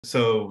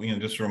So,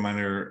 just a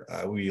reminder,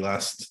 we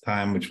last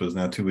time, which was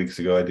now 2 weeks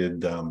ago, I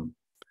did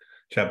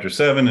chapter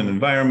 7 and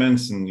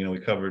environments, and, we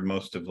covered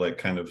most of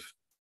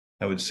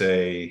I would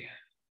say,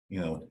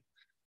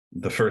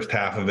 the first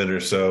half of it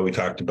or so. We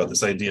talked about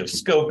this idea of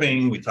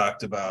scoping. We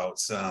talked about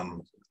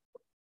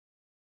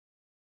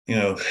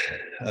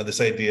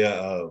this idea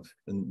of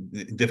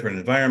different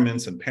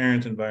environments and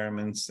parent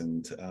environments,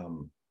 and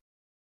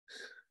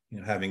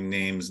having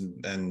names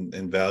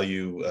and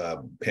value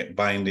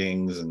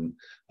bindings, and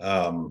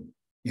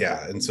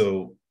and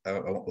so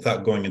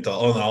without going into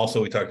all, and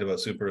also we talked about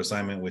super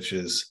assignment, which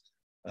is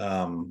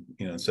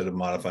instead of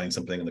modifying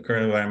something in the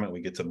current environment,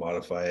 we get to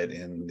modify it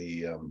in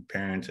the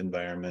parent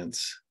environment.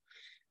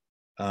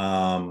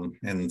 And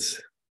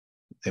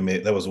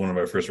that was one of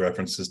our first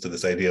references to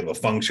this idea of a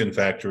function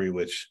factory,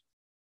 which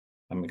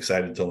I'm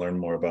excited to learn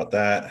more about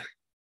that.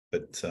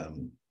 But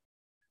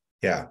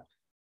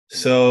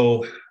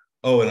so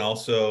and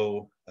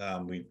also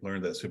we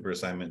learned that super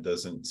assignment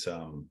doesn't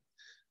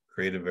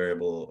create a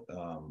variable.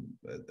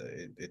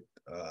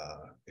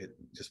 It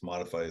just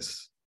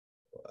modifies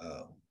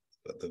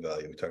the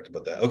value. We talked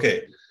about that.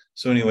 Okay,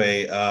 so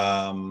anyway,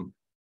 I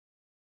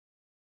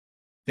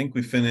think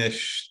we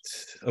finished.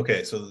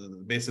 Okay, so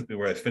basically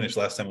where I finished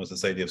last time was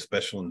this idea of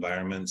special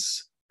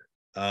environments,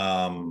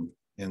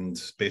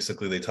 and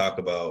basically they talk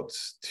about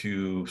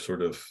two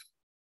sort of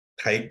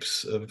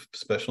types of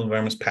special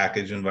environments: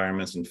 package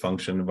environments and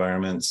function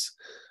environments.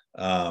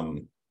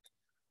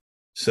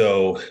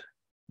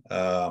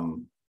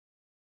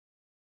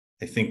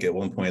 I think at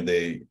one point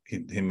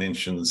he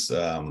mentions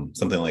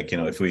something like,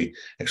 if we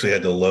actually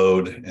had to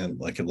load and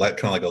kind of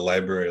like a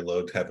library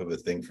load type of a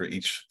thing for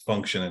each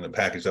function in a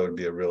package, that would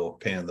be a real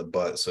pain in the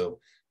butt. So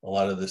a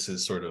lot of this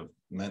is sort of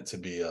meant to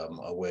be a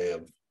way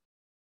of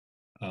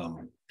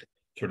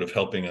sort of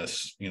helping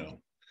us,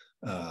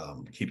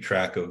 keep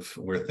track of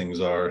where things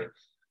are.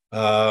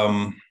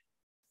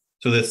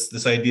 So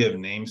this idea of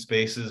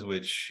namespaces,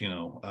 which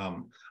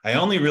I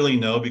only really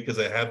know because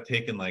I have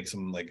taken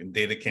some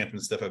data camp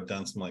and stuff. I've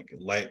done some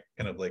light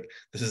kind of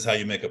this is how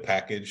you make a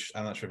package.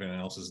 I'm not sure if anyone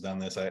else has done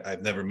this.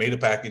 I've never made a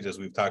package, as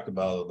we've talked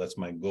about. That's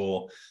my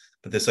goal.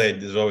 But this idea,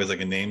 there's always a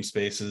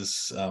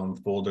namespaces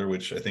folder,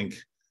 which I think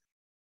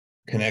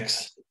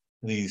connects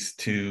these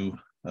two,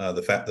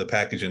 the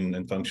package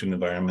and function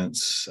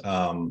environments.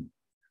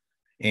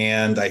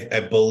 And I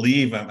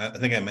believe, I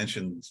think I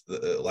mentioned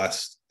the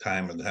last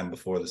time or the time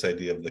before, this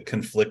idea of the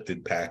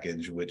conflicted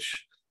package,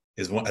 which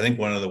is I think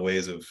one of the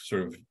ways of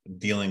sort of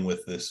dealing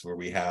with this, where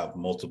we have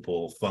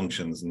multiple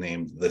functions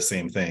named the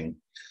same thing,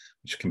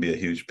 which can be a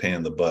huge pain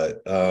in the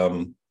butt.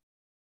 All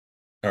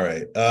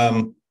right.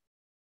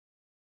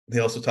 They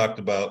also talked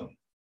about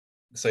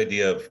this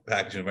idea of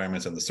package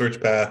environments and the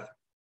search path.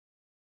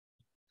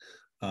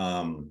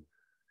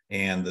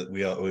 And that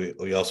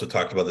we also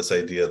talked about this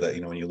idea that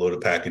when you load a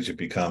package, it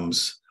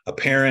becomes a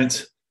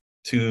parent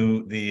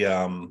to the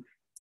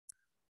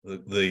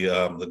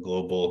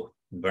global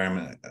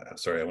environment.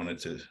 Sorry, I wanted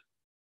to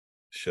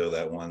show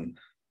that one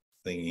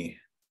thingy,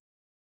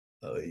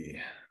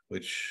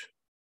 which.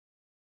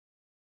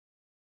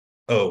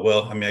 Oh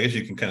well, I mean, I guess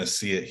you can kind of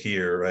see it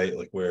here, right?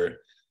 Like where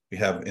we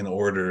have in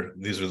order.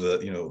 These are the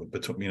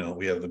between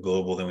we have the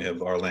global, then we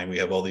have our lang. We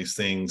have all these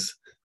things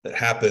that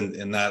happened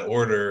in that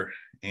order.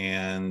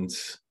 And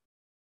it's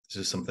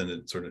just something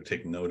to sort of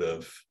take note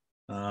of.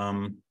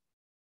 There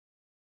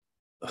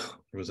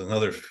was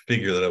another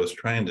figure that I was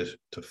trying to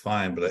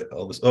find, but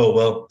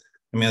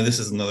this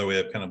is another way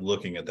of kind of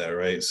looking at that,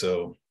 right?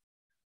 So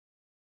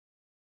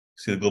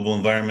see the global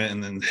environment,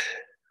 and then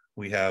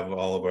we have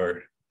all of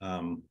our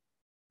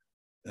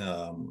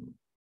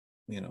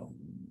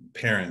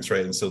parents,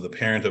 right? And so the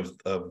parent of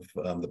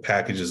the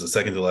package is the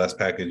second to last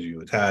package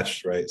you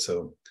attached, right?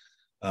 So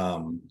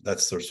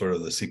that's sort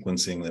of the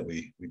sequencing that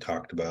we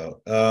talked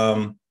about.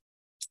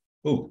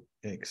 Oh,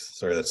 thanks.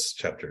 Sorry, that's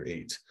chapter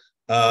 8.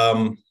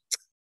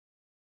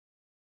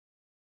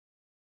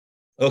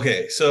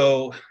 Okay,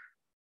 so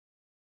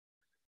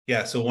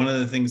so one of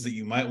the things that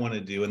you might want to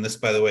do, and this,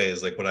 by the way,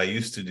 is what I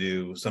used to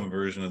do, some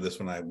version of this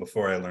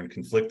before I learned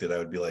conflicted. I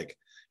would be like,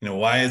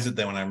 why is it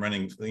that when I'm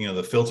running,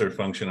 the filter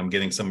function, I'm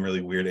getting some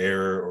really weird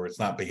error, or it's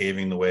not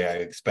behaving the way I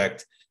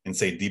expect in,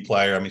 say,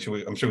 dplyr? I mean,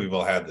 I'm sure we've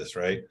all had this,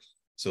 right?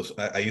 So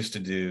I used to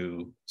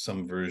do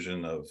some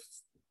version of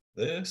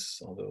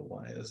this, although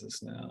why is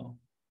this now?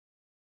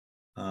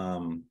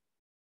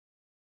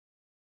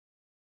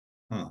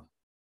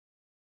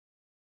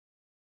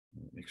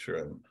 Make sure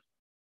I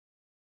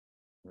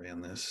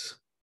ran this.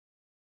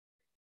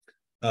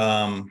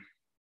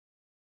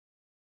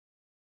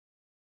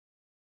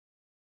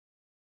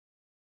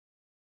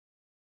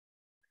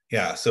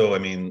 So I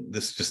mean,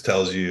 this just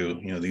tells you,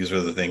 these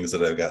are the things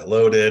that I've got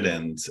loaded,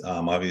 and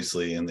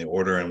obviously in the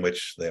order in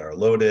which they are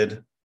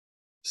loaded.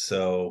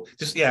 So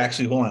just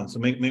actually hold on. So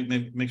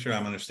make sure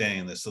I'm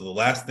understanding this. So the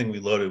last thing we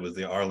loaded was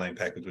the rlang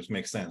package, which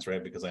makes sense,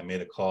 right? Because I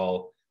made a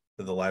call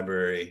to the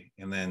library,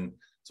 and then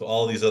so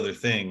all these other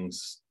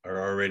things are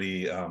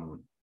already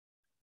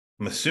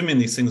I'm assuming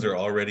these things are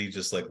already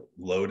just like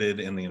loaded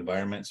in the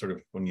environment, sort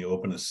of when you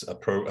open a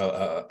pro.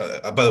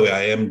 By the way,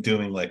 I am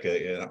doing like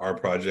an R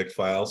project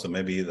file, so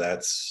maybe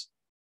that's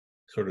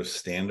sort of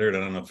standard. I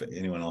don't know if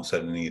anyone else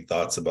had any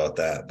thoughts about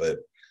that, but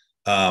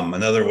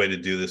another way to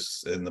do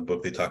this in the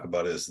book they talk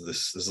about is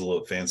this is a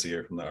little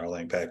fancier from the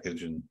Erlang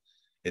package, and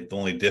the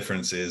only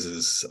difference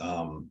is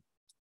well,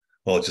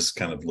 it just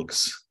kind of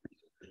looks,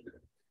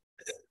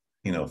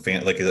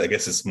 like I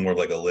guess it's more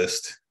like a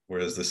list,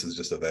 whereas this is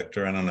just a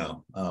vector. I don't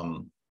know.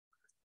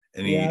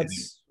 Yeah,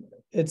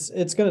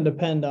 it's going to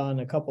depend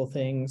on a couple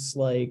things.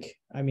 Like,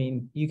 I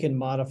mean, you can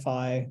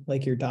modify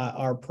like your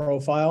 .r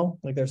profile.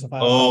 Like there's a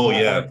file called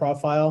 .r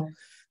profile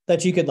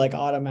that you could like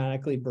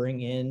automatically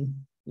bring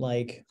in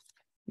like,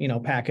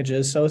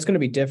 packages. So it's going to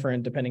be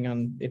different depending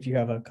on if you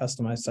have a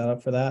customized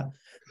setup for that.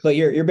 But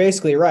you're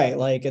basically right.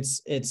 Like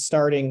it's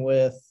starting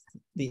with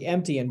the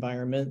empty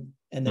environment,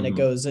 and then it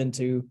goes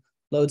into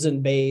loads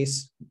in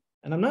base.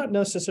 And I'm not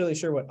necessarily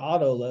sure what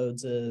auto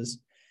loads is,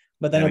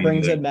 but then it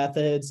brings in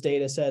methods,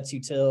 data sets,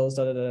 utils,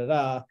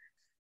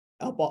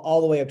 up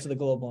all the way up to the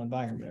global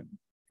environment.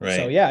 Right.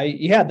 So yeah,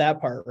 you had that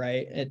part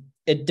right.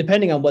 It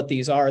depending on what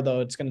these are,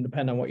 though, it's going to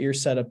depend on what your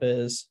setup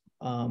is.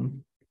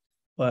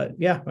 But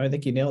yeah, I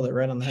think you nailed it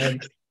right on the head.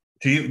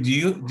 Do you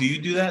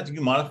do that? Do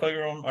you modify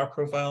your own R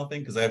profile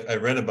thing? Because I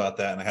read about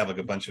that, and I have like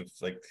a bunch of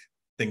like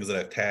things that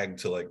I've tagged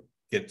to like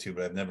get to,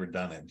 but I've never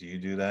done it. Do you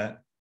do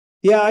that?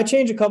 Yeah, I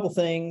change a couple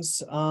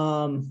things.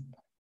 I'm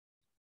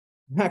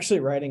actually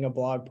writing a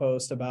blog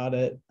post about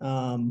it.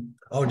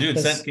 Oh, dude,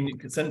 can you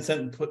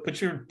put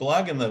your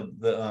blog in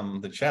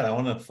the chat? I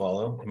want to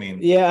follow. I mean,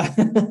 yeah,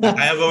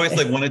 I have always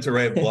like wanted to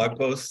write blog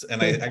posts,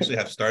 and I actually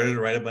have started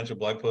to write a bunch of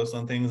blog posts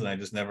on things, and I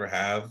just never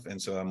have.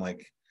 And so I'm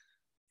like,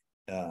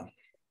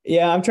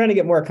 yeah, I'm trying to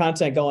get more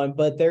content going,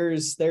 but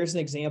there's an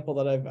example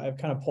that I've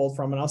kind of pulled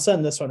from, and I'll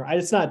send this one.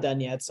 It's not done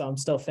yet, so I'm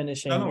still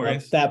finishing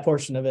that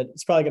portion of it.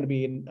 It's probably going to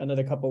be in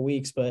another couple of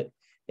weeks, but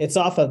it's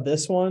off of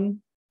this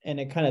one, and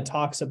it kind of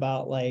talks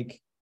about like.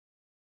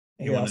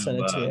 I'll send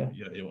it to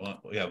you.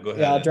 Go ahead.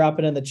 Yeah, I'll drop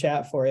it in the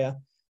chat for you.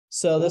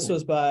 So this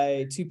was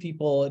by two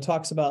people. It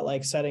talks about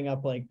like setting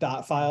up like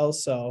dot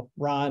files. So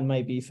Ron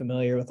might be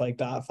familiar with like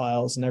dot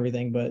files and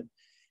everything, but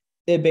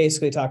it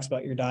basically talks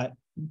about your dot.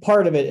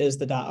 Part of it is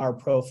the .r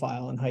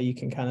profile and how you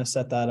can kind of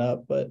set that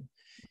up. But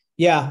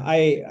yeah,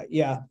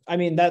 I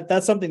mean,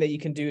 that's something that you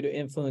can do to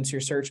influence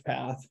your search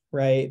path,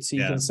 right? So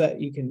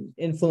you can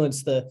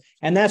influence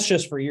and that's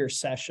just for your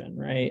session,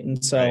 right?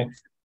 And so,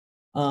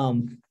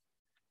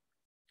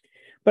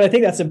 but I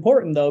think that's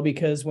important though,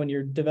 because when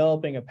you're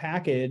developing a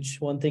package,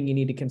 one thing you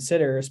need to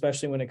consider,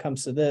 especially when it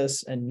comes to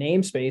this and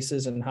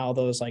namespaces and how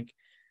those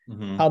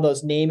how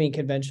those naming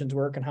conventions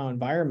work and how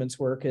environments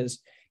work, is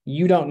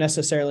you don't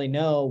necessarily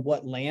know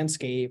what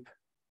landscape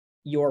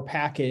your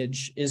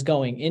package is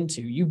going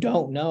into. You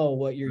don't know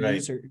what your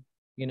user,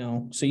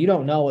 so you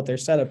don't know what their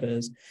setup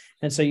is.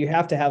 And so you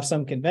have to have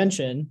some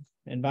convention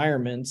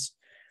environments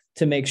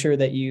to make sure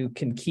that you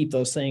can keep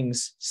those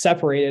things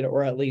separated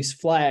or at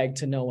least flagged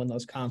to know when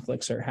those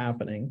conflicts are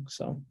happening.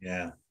 So,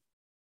 yeah.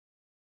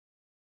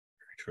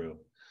 True.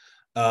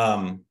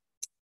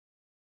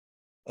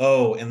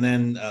 Oh, and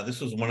then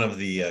this was one of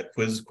the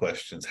quiz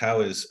questions.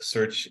 How is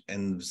search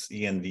and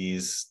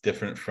ENVs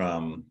different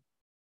from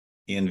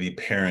ENV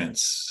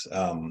parents?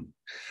 I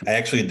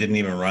actually didn't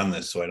even run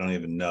this, so I don't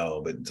even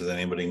know, but does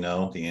anybody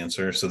know the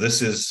answer? So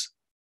this is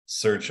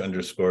search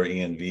underscore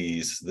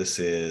ENVs. This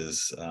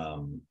is,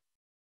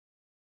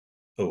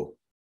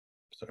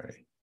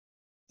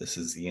 this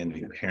is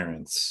ENV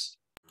parents.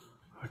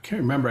 I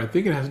can't remember. I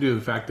think it has to do with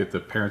the fact that the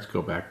parents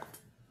go back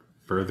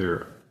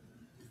further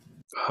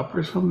up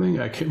or something.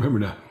 I can't remember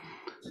now.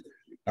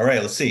 All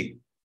right, let's see.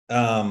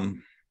 Oh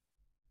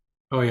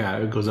yeah,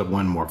 it goes up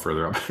one more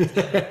further up.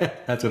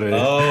 That's what it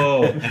is.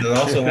 Oh, and it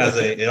also has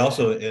it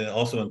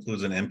also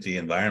includes an empty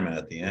environment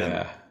at the end.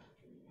 Yeah.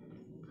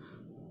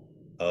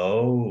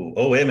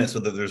 Oh, wait a minute. So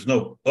there's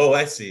no. Oh,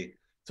 I see.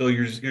 So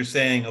you're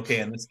saying, okay,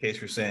 in this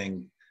case, you're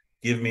saying,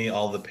 give me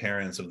all the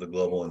parents of the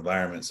global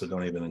environment. So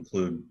don't even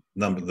include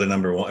the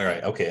number one. All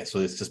right. Okay. So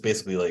it's just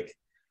basically like,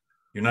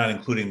 you're not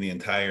including the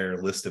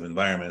entire list of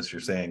environments.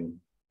 You're saying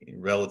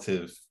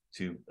relative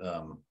to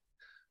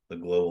the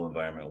global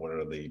environment, what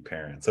are the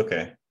parents?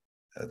 Okay,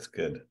 that's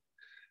good.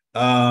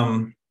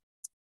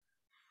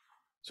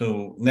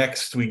 So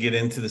next we get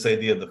into this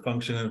idea of the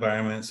function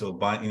environment. So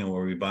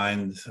where we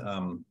bind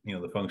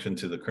the function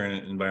to the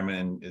current environment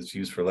and is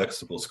used for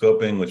lexical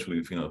scoping, which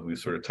we've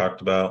sort of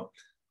talked about.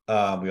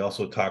 We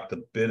also talked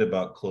a bit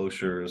about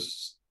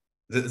closures.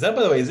 Is that,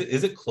 by the way,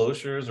 is it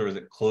closures or is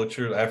it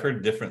closure? I've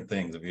heard different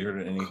things. Have you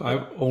heard anything?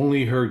 I've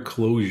only heard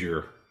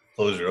closure.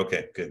 Closure.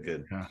 Okay,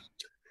 good. Yeah.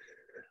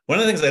 One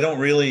of the things I didn't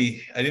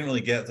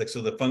really get, like,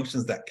 so the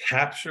functions that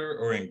capture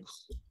or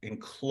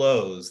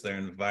enclose their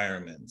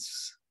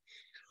environments,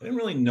 I didn't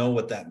really know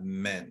what that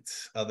meant,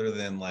 other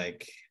than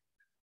like,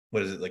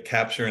 what is it, like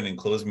capture and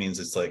enclose means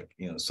it's like,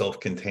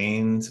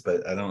 self-contained,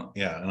 but I don't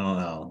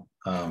know.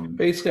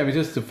 Basically, I mean,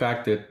 just the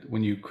fact that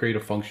when you create a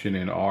function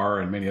in R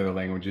and many other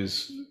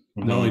languages,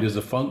 Not only does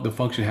the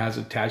function has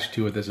attached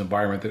to it this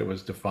environment that it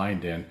was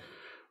defined in,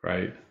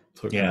 right?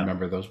 So we can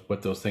remember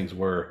what those things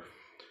were,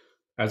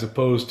 as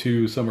opposed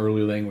to some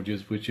early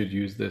languages which would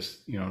use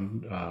this,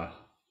 not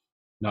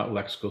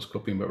lexical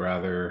scoping, but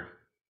rather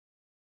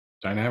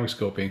dynamic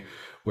scoping,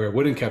 where it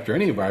wouldn't capture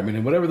any environment,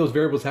 and whatever those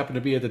variables happen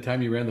to be at the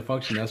time you ran the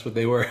function, that's what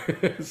they were.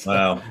 So.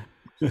 Wow.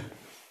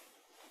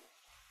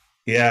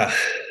 Yeah,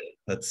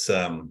 that's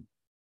heavy.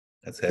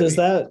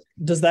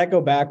 Does that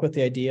go back with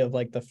the idea of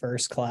like the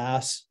first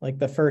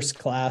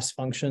class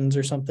functions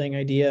or something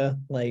idea?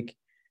 Like,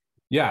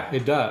 yeah,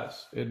 it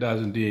does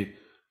indeed.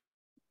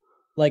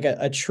 Like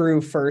a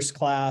true first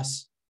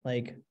class,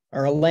 like,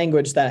 or a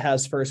language that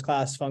has first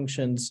class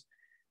functions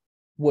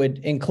would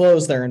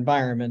enclose their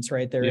environments,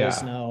 right? There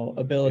is no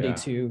ability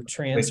to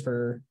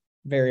transfer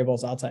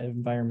variables outside of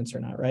environments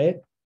or not, right?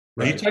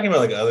 Are you talking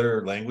about like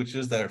other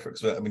languages that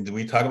are? I mean, do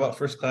we talk about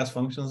first class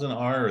functions in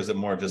R, or is it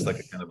more just like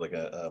a kind of like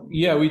a?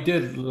 Yeah, we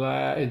did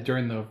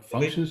during the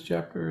functions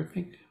chapter, I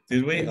think.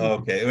 Did we? Oh,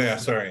 okay. Yeah,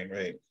 sorry.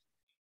 Right.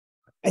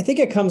 I think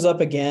it comes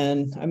up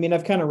again. I mean,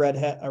 I've kind of read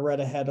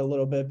ahead a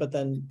little bit, but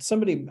then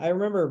I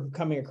remember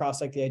coming across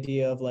like the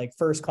idea of like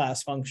first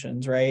class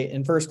functions, right?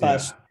 And first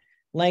class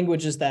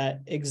languages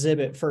that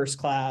exhibit first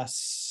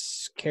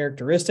class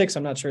characteristics.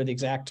 I'm not sure the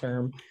exact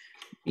term.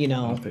 I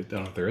don't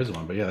know if there is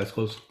one, but yeah, that's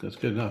close. That's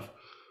good enough.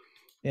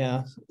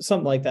 Yeah,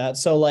 something like that.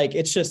 So like,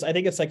 I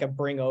think it's like a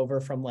bring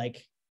over from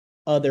like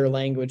other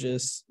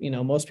languages.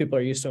 Most people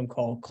are used to them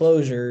called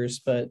closures,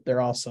 but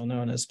they're also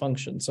known as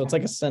functions. So it's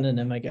like a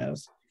synonym, I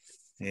guess.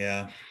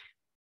 Yeah.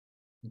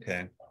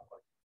 Okay.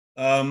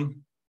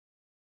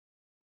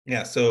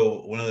 Yeah.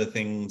 So one of the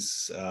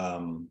things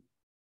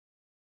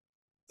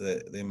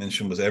that they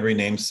mentioned was every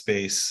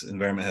namespace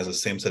environment has the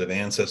same set of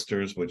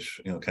ancestors, which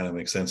kind of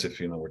makes sense if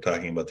we're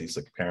talking about these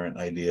like parent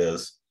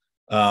ideas.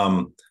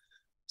 So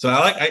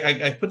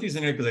I put these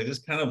in here because I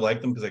just kind of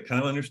like them because I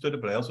kind of understood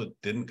it, but I also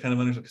didn't kind of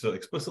understand. So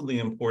explicitly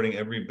importing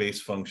every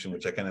base function,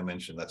 which I kind of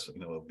mentioned, that's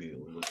it'll be a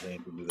little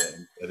lame to do that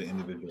at an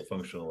individual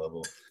functional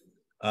level,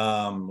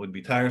 would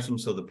be tiresome.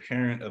 So the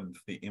parent of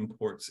the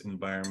imports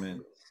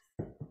environment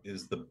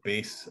is the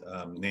base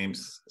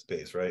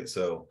namespace, right?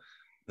 So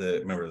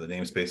remember the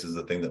namespace is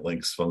the thing that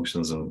links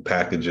functions and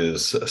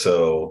packages.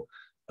 So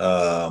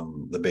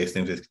the base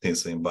namespace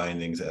contains the same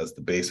bindings as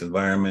the base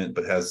environment,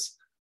 but it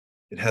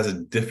has a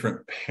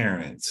different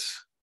parent,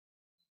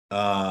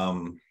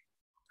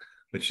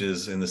 which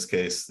is in this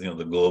case,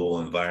 the global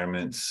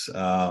environment.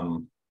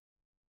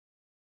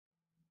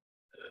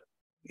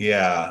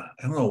 Yeah,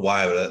 I don't know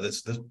why, but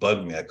this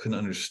bugged me. I couldn't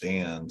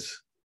understand.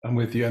 I'm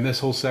with you. And this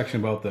whole section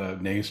about the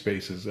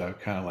namespace is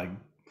kind of like.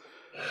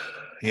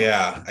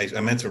 Yeah,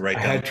 I meant to write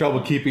down. I had trouble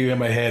keeping it in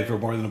my head for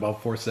more than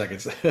about 4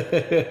 seconds.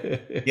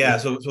 Yeah,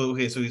 so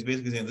he's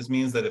basically saying this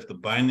means that if the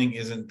binding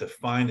isn't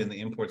defined in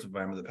the imports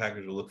environment, the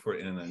package will look for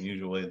it in an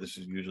unusual way. This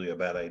is usually a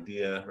bad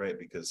idea, right?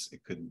 Because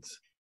it couldn't,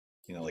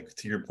 like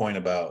to your point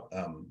about,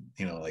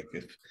 like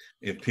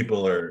if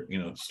people are,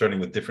 starting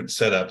with different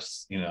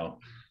setups,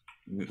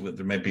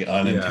 there might be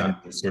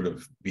unintended sort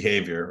of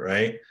behavior,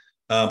 right?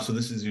 So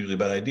this is usually a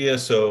bad idea.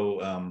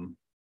 So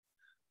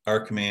our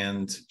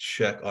command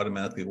check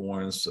automatically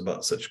warns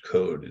about such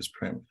code is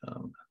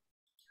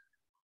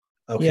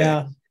okay.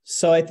 Yeah.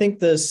 So I think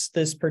this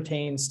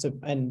pertains to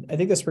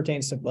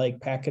like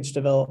package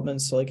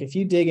development. So like if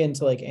you dig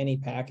into like any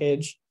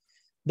package,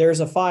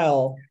 there's a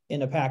file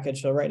in a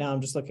package. So right now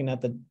I'm just looking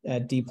at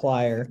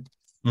dplyr.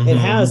 Mm-hmm.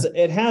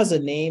 It has a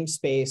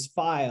namespace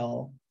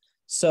file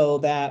so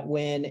that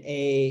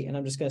and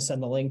I'm just going to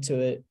send the link to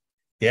it.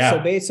 Yeah. So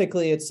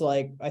basically it's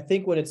like, I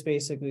think what it's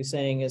basically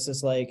saying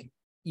is like,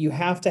 you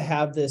have to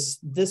have this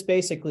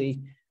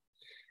basically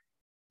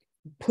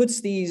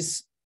puts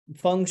these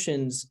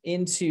functions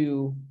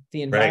into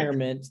the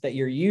environment that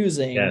you're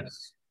using.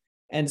 Yes.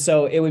 And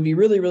so it would be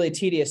really, really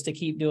tedious to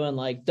keep doing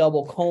like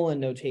double colon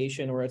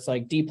notation where it's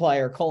like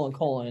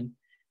dplyr : :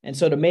 And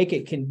so to make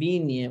it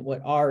convenient,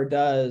 what R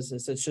does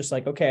is it's just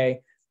like,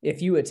 okay,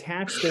 if you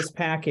attach this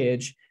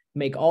package,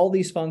 make all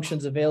these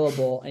functions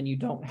available and you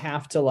don't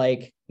have to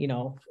like,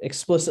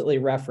 explicitly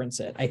reference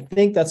it. I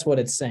think that's what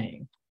it's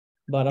saying,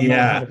 but I'm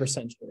not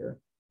 100% sure.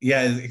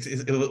 Yeah.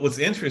 What's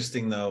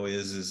interesting though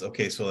is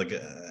okay. So like,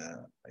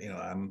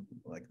 I'm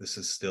like, I'm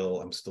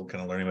still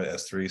kind of learning about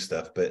S3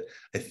 stuff, but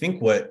I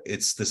think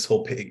it's this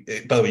whole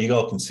page, by the way, you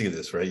all can see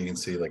this, right? You can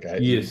see like,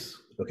 yes.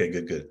 Okay,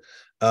 good.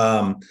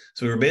 So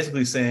we were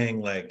basically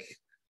saying like,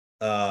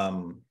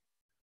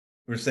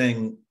 we're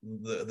saying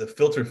the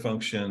filter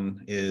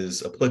function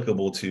is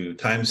applicable to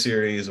time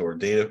series or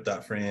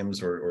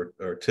data.frames or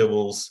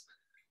tibbles.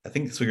 I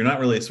think so. You're not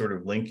really sort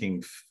of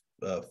linking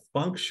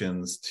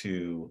functions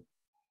to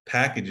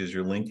packages.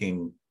 You're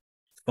linking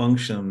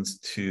functions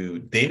to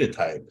data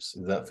types.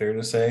 Is that fair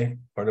to say?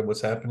 Part of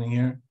what's happening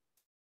here?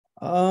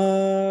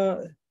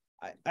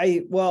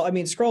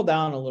 Scroll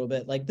down a little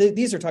bit. Like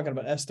these are talking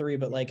about S3,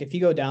 but like if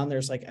you go down,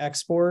 there's like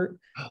export.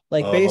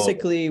 Like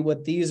basically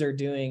what these are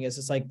doing is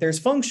it's like there's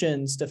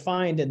functions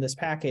defined in this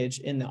package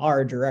in the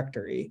R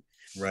directory.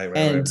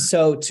 And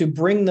so to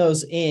bring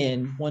those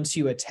in, once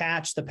you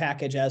attach the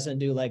package as in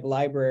do like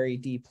library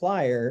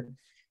dplyr,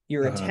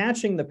 you're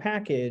attaching the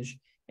package.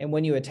 And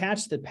when you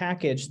attach the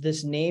package,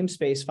 this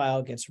namespace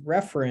file gets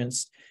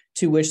referenced,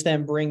 to which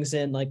then brings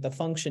in like the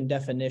function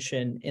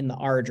definition in the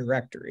R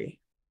directory.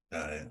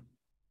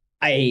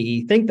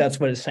 I think that's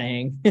what it's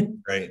saying.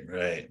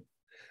 Right.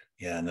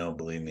 Yeah, no,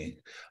 believe me.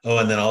 Oh,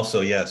 and then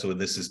also, yeah, so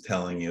this is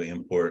telling you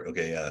import.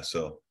 Okay, yeah,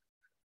 so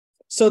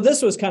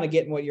this was kind of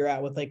getting what you're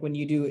at with like when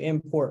you do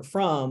import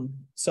from.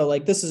 So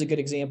like this is a good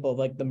example of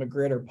like the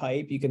magrittr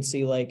pipe. You can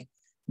see like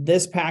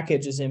this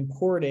package is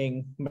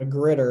importing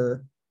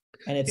magrittr,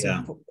 and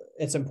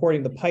it's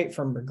importing the pipe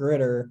from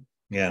magrittr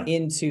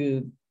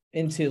into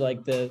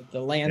like the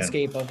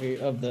landscape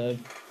of the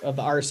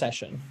R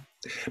session.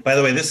 By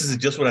the way, this is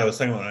just what I was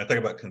talking about when I talk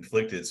about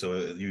conflicted. So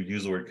you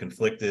use the word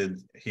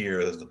conflicted here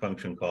as the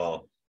function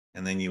call,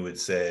 and then you would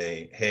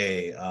say,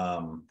 hey,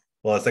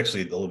 well, it's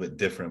actually a little bit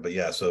different, but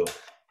yeah, so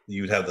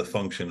you'd have the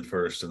function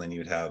first, and then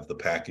you'd have the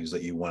package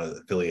that you wanted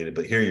affiliated.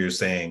 But here you're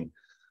saying,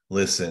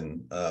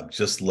 listen,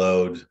 just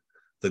load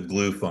the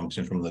glue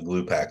function from the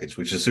glue package,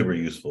 which is super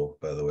useful,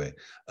 by the way.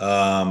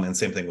 And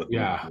same thing with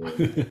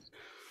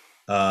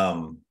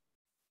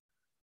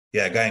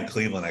yeah, a guy in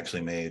Cleveland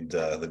actually made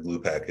the glue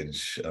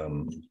package.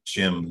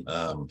 Jim,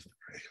 I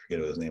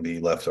forget his name. He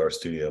left our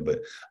studio, but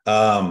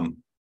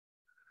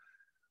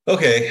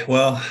okay,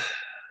 well,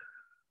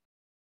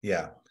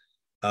 yeah.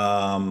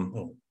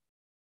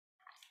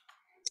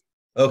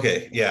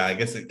 Okay, yeah, I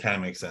guess it kind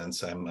of makes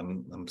sense.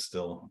 I'm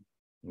still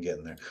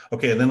getting there.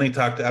 Okay, and then they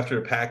talked after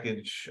a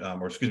package,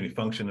 or excuse me,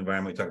 function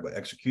environment. We talked about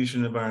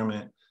execution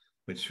environment,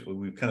 which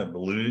we've kind of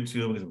alluded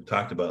to because we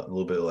talked about a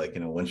little bit like,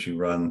 once you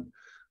run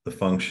the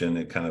function,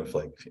 it kind of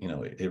like,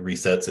 it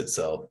resets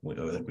itself. I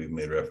think we've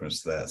made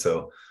reference to that.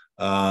 So,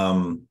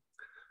 so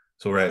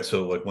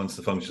like once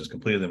the function is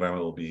completed, the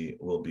environment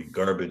will be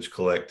garbage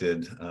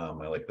collected.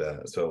 I like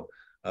that. So,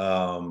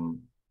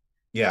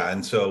 yeah,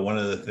 and so one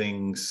of the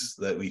things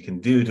that we can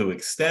do to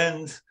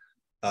extend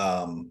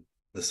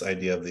this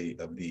idea of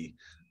the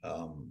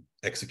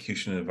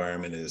execution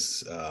environment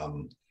is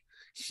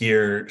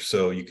here.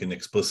 So you can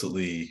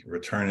explicitly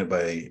return it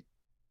by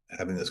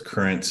having this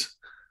current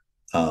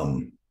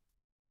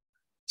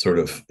sort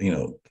of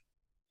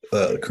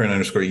current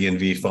underscore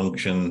env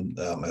function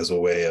as a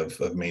way of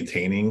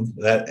maintaining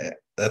that.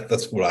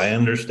 That's what I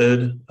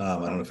understood. I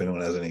don't know if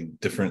anyone has any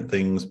different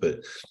things,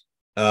 but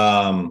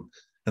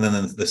and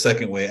then the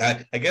second way,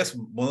 I guess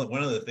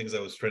one of the things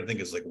I was trying to think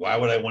is like, why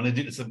would I want to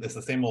do this? It's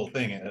the same old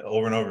thing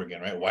over and over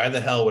again, right? Why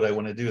the hell would I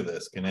want to do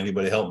this? Can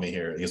anybody help me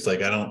here? It's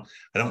like I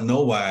don't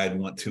know why I'd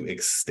want to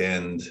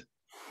extend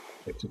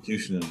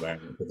execution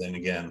environment, but then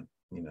again,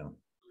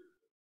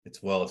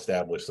 it's well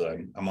established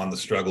that I'm on the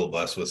struggle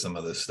bus with some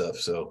of this stuff.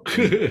 So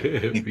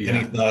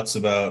any thoughts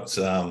about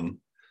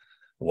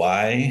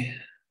why?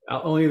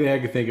 The only thing I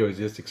could think of was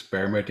just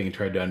experimenting and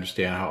trying to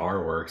understand how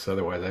R works.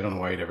 Otherwise, I don't know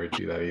why you'd ever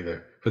do that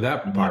either. For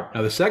that part.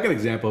 Now, the second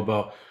example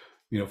about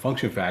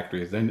function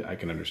factories, then I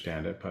can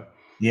understand it. But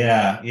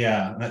yeah,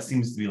 that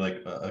seems to be like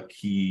a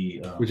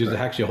key. Which is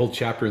actually a whole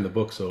chapter in the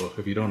book. So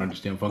if you don't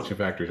understand function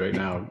factories right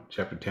now,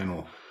 chapter 10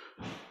 will.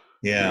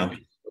 Yeah.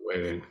 The way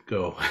to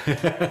go.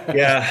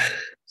 Yeah.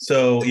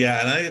 So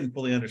yeah, and I didn't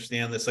fully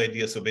understand this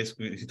idea. So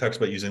basically, he talks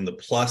about using the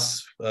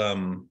plus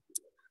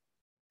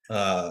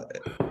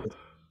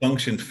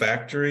function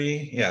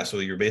factory. Yeah, so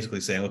you're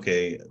basically saying,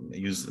 okay,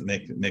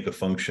 make a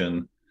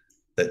function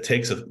that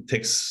takes a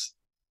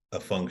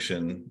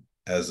function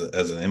as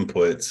an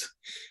input.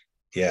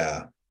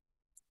 Yeah,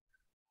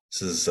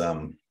 this is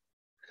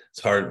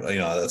it's hard.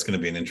 That's going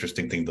to be an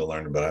interesting thing to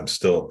learn, but I'm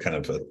still kind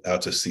of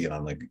out to sea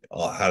on like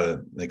how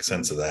to make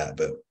sense of that.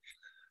 But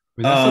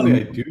that's something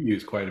I do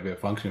use quite a bit of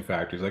function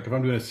factors. Like if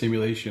I'm doing a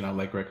simulation, I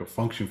like a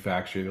function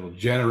factory that'll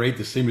generate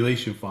the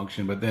simulation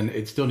function, but then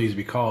it still needs to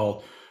be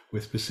called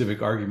with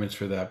specific arguments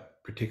for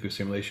that particular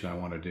simulation I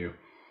want to do.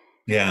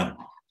 Yeah.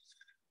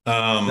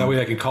 That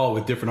way I can call it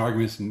with different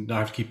arguments and not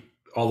have to keep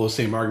all those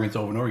same arguments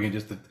over and over again,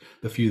 just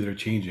the few that are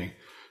changing.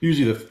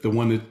 Usually the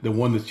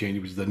one that's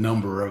changing is the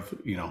number of,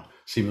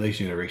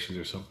 simulation iterations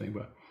or something,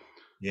 but.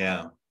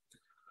 Yeah.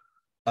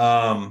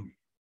 So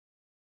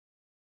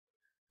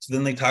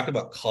then they talked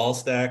about call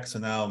stack. So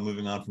now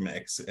moving on from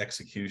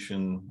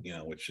execution,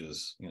 which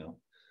is,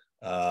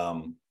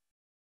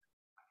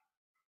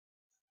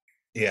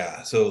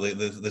 yeah. So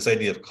this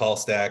idea of call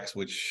stacks,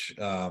 which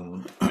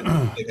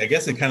I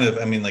guess it kind of,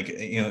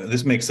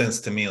 this makes sense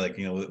to me. Like,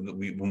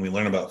 when we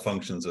learn about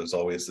functions, there's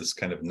always this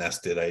kind of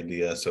nested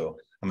idea. So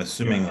I'm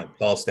assuming like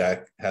call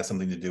stack has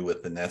something to do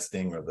with the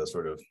nesting or the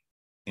sort of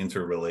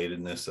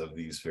interrelatedness of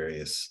these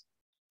various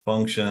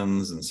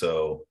functions. And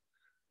so,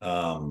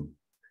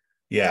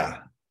 yeah.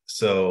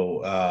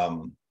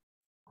 So,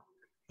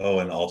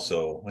 and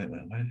also, wait a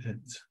minute, why did it?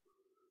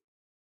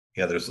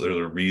 Yeah, there's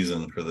a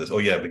reason for this. Oh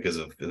yeah, because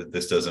of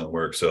this doesn't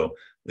work. So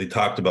they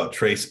talked about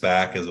trace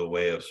back as a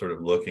way of sort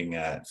of looking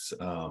at,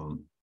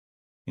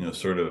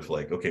 sort of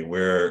like, okay,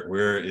 where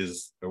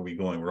are we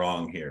going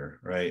wrong here,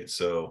 right?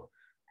 So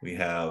we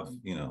have,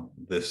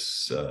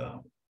 this,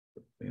 the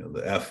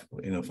F,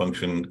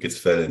 function gets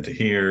fed into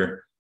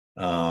here.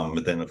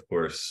 But then of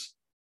course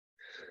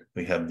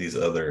we have these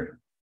other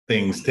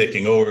things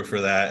taking over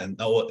for that. And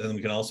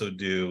we can also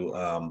do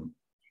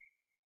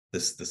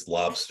this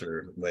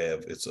lobster way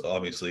of, it's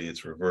obviously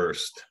it's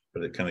reversed,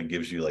 but it kind of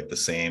gives you like the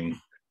same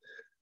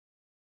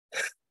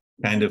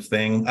kind of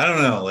thing. I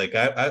don't know, like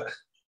I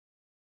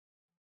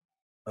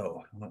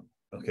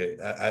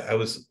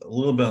was a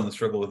little bit on the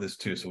struggle with this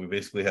too. So we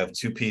basically have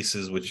two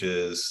pieces, which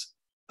is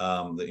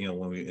that,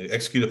 when we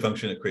execute a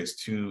function, it creates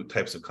two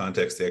types of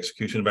context: the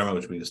execution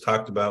environment, which we just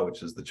talked about,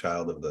 which is the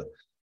child of the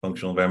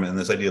functional environment, and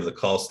this idea of the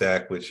call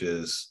stack, which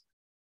is,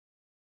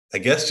 I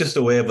guess, just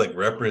a way of like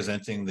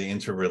representing the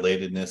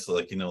interrelatedness,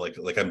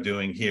 like I'm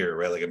doing here,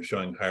 right? Like I'm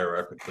showing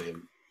hierarchically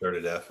and start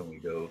at F and we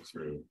go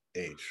through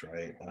H,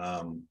 right?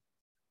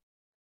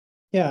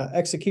 Yeah,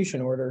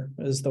 execution order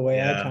is the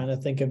way I kind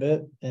of think of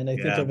it. And I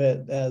think of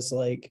it as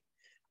like,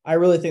 I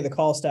really think the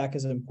call stack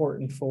is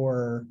important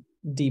for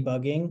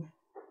debugging,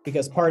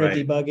 because part of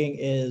debugging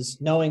is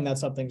knowing that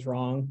something's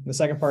wrong. The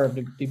second part of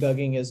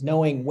debugging is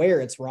knowing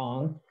where it's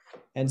wrong.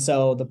 And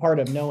so the part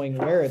of knowing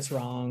where it's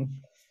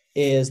wrong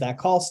is that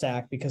call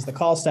stack, because the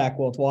call stack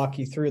will walk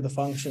you through the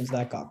functions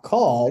that got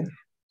called.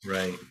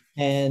 Right.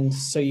 And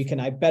so you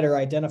can better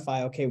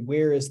identify, okay,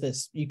 where is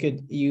this?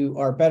 You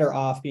are better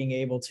off being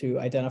able to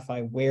identify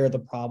where the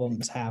problem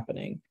is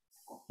happening.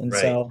 And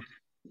so,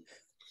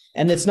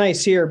 and it's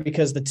nice here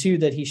because the two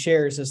that he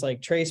shares is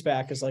like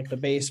traceback is like the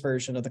base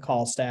version of the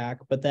call stack.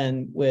 But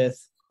then with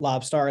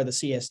Lobstar, the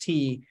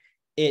CST,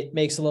 it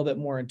makes a little bit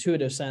more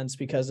intuitive sense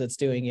because it's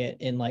doing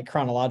it in like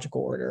chronological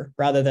order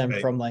rather than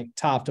from like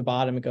top to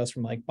bottom. It goes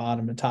from like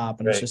bottom to top,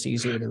 and it's just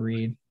easier to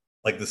read.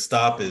 Like the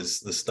stop is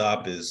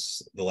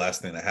the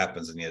last thing that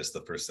happens, and yet it's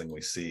the first thing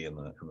we see in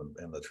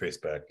the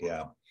traceback.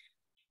 Yeah.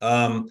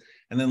 And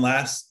then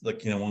last,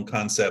 one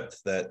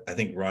concept that I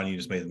think Ron, you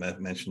just made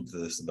mention to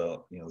this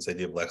about, this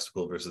idea of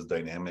lexical versus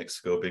dynamic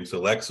scoping. So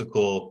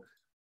lexical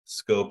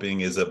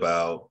scoping is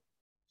about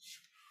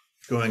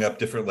going up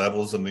different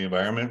levels of the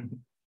environment,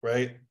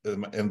 right?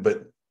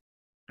 But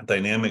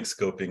dynamic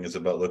scoping is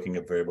about looking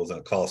at variables in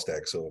a call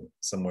stack. So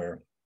somewhere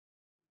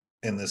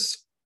in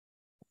this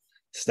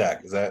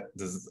stack,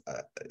 does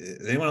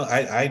anyone,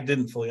 I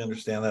didn't fully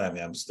understand that. I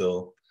mean,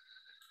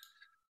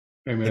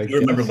 I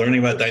remember learning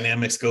about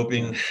dynamic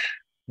scoping,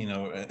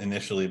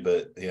 initially,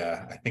 but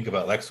I think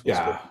about lexical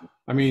scoping.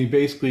 I mean,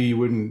 basically you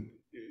wouldn't,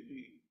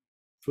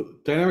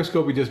 dynamic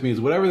scoping just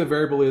means whatever the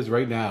variable is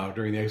right now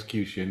during the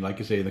execution, like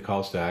you say in the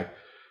call stack,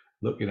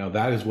 look,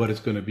 that is what it's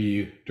going to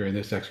be during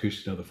this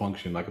execution of the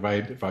function. Like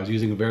if I was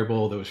using a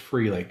variable that was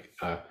free, like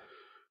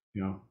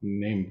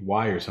named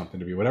Y or something,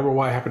 to be whatever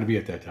Y happened to be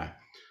at that time.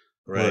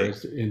 Right.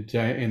 Whereas in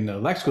the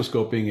lexical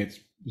scoping, it's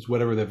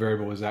whatever the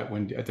variable was at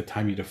the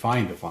time you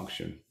defined the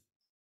function.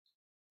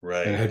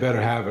 Right. And it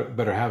better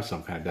have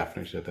some kind of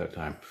definition at that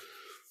time.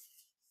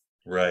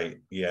 Right.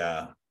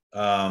 Yeah.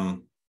 I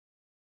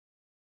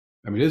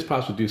mean, it is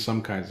possible to do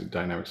some kinds of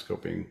dynamic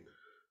scoping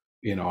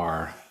in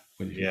R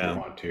when you really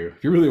want to.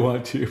 If you really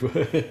want to.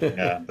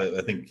 Yeah, but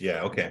I think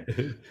okay.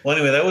 Well,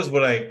 anyway, that was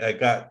what I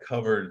got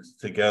covered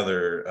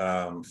together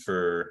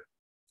for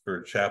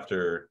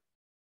chapter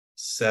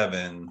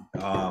 7.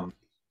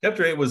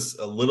 Chapter 8 was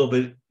a little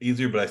bit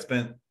easier, but I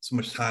spent so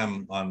much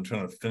time on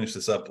trying to finish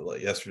this up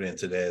yesterday and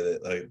today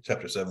that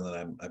chapter 7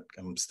 that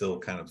I'm still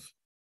kind of,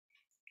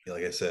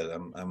 like I said,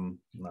 I'm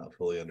not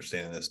fully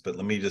understanding this. But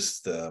let me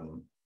just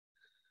kind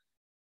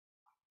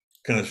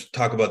of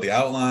talk about the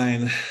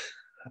outline.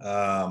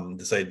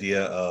 This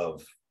idea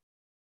of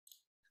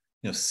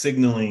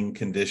signaling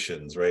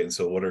conditions, right? And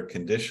so what are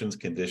conditions?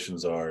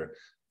 Conditions are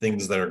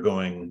things that are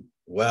going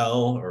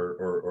well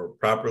or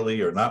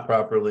properly or not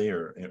properly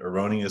or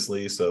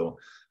erroneously. So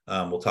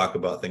we'll talk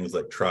about things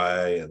like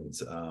try and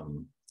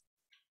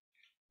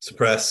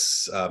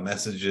suppress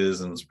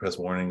messages and suppress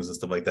warnings and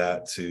stuff like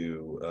that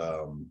to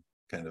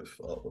kind of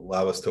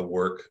allow us to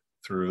work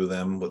through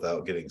them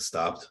without getting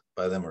stopped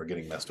by them or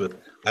getting messed with.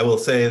 I will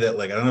say that,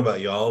 I don't know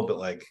about y'all, but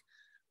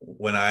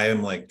when I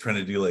am trying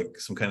to do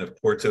some kind of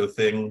Porto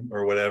thing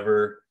or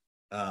whatever,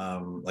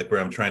 where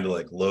I'm trying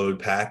to load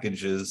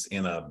packages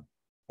in a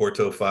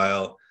Porto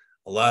file,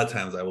 a lot of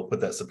times I will put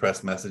that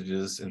suppressed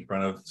messages in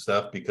front of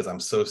stuff because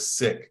I'm so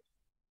sick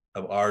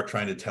of R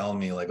trying to tell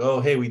me oh,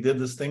 hey, we did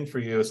this thing for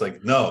you. It's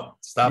no,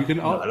 stop.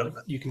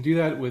 You can do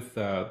that with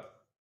the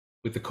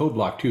code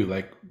block too,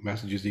 like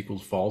messages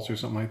equals false or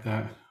something like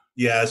that.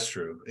 Yeah, that's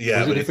true. Yeah,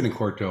 but it's different in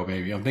Quarto.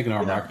 Maybe I'm thinking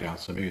R Markdown,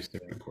 so maybe it's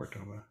different in Quarto.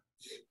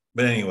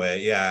 But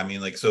anyway, I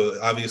mean,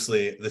 so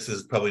obviously this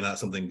is probably not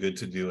something good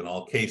to do in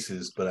all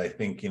cases, but I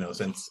think,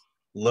 since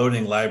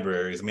loading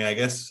libraries, I mean, I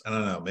guess, I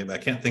don't know, maybe I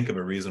can't think of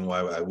a reason why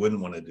I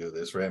wouldn't want to do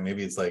this, right?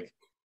 Maybe it's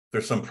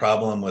there's some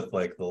problem with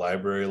the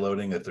library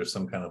loading, if there's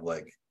some kind of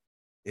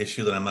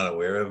issue that I'm not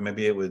aware of,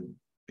 maybe it would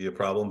be a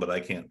problem, but I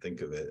can't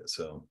think of it.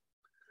 So,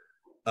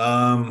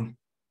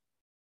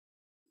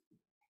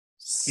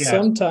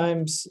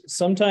 sometimes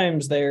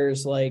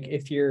there's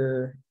if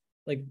you're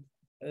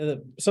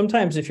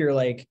sometimes if you're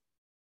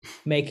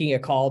making a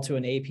call to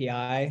an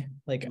API,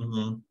 like,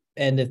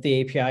 and if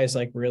the API is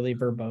like really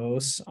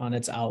verbose on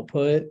its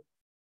output,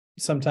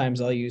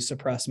 sometimes I'll use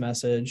suppress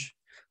message.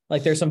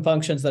 Like there's some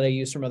functions that I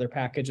use from other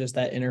packages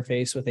that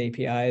interface with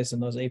APIs,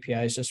 and those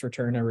APIs just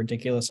return a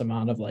ridiculous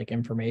amount of like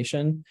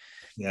information.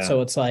 Yeah.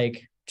 So it's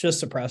like, just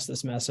suppress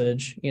this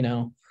message, you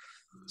know?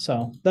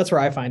 So that's where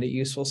I find it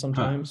useful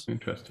sometimes.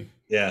 Interesting.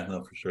 Yeah,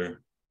 no, for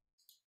sure.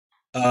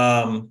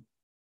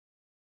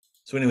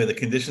 So anyway, the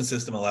condition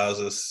system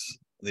allows us,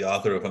 the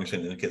author of a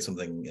function, to indicate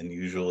something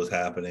unusual is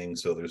happening.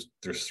 So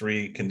there's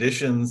 3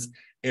 conditions: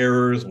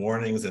 errors,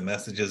 warnings, and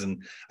messages.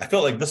 And I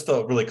felt like this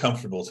felt really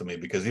comfortable to me,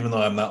 because even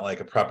though I'm not like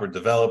a proper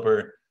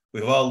developer,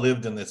 we've all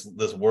lived in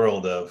this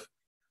world of,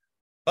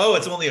 oh,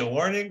 it's only a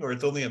warning or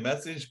it's only a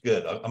message.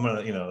 Good. I'm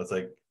gonna, you know, it's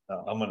like,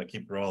 I'm gonna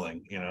keep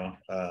rolling, you know.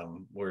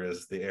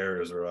 Whereas the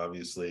errors are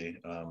obviously,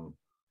 and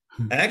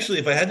actually,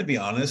 if I had to be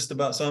honest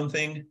about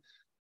something,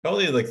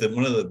 probably like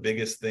one of the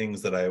biggest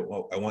things that I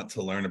want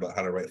to learn about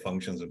how to write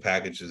functions and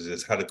packages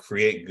is how to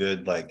create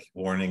good like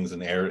warnings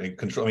and error and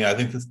control. I mean, I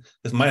think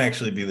this might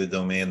actually be the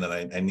domain that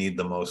I need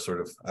the most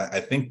sort of,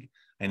 I think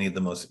I need the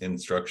most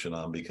instruction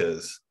on,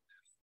 because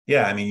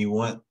yeah, I mean, you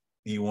want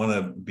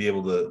to be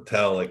able to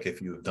tell like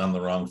if you've done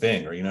the wrong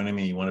thing, or you know what I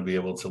mean? You want to be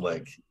able to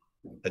like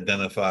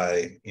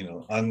identify, you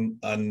know,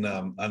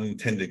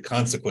 unintended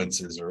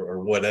consequences or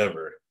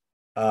whatever.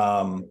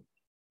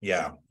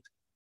 Yeah.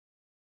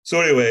 So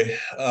anyway,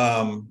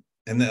 and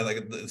then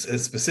like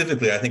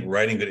specifically, I think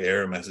writing good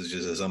error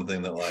messages is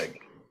something that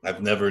like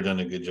I've never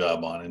done a good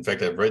job on. In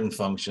fact, I've written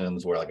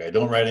functions where like I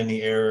don't write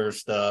any error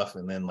stuff,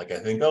 and then like I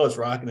think, oh, it's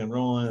rocking and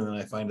rolling, and then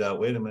I find out,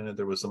 wait a minute,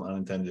 there was some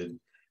unintended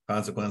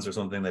consequence or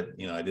something that,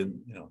 you know, I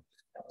didn't, you know.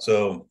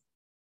 So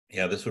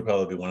yeah, this would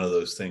probably be one of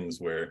those things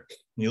where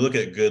when you look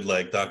at good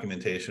like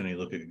documentation, you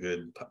look at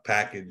good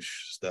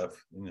package stuff,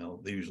 you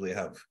know, they usually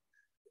have,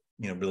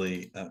 you know,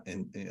 really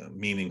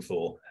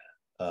meaningful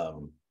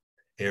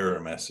error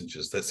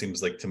messages. That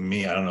seems like, to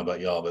me, I don't know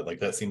about y'all, but like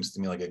that seems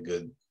to me like a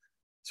good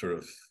sort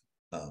of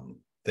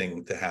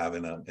thing to have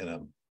in a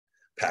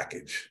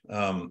package.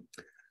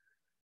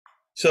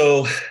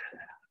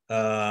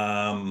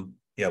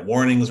 Yeah,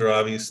 warnings are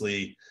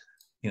obviously,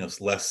 you know,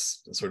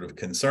 less sort of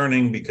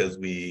concerning, because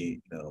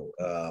we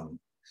can,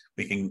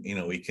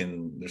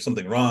 there's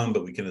something wrong,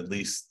 but we can at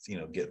least, you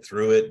know, get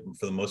through it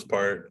for the most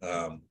part.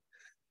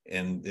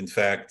 And in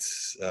fact,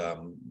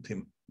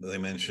 they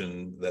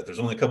mentioned that there's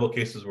only a couple of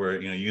cases where,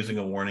 you know, using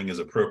a warning is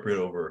appropriate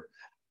over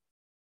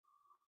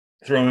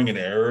throwing an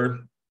error.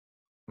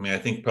 I mean, I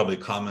think probably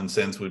common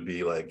sense would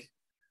be like,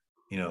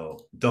 you know,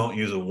 don't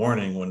use a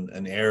warning when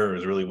an error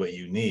is really what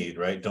you need,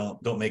 right?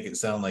 Don't make it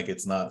sound like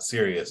it's not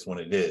serious when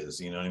it is,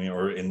 you know what I mean?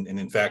 Or and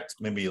in fact,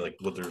 maybe like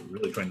what they're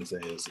really trying to say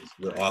is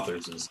the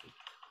authors is,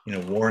 you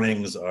know,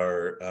 warnings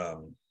are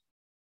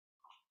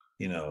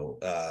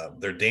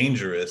they're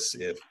dangerous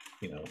if,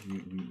 you know,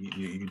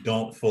 you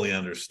don't fully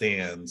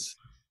understand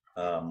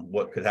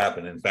what could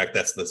happen. In fact,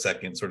 that's the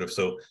second sort of,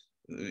 so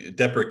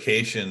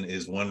deprecation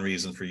is one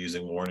reason for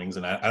using warnings.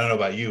 And I don't know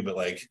about you, but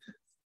like,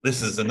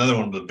 this is another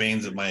one of the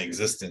banes of my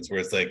existence, where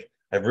it's like,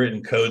 I've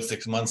written code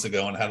 6 months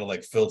ago on how to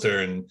like filter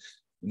and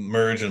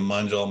merge and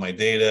munge all my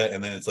data.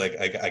 And then it's like,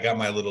 I got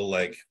my little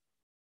like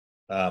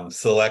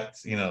select,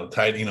 you know,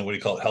 tidy, you know, what do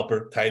you call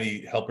it?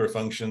 Tidy helper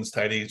functions,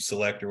 tidy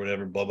select or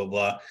whatever, blah, blah,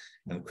 blah.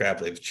 And crap,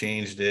 they've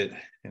changed it.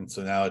 And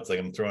so now it's like,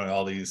 I'm throwing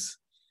all these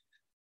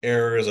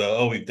errors.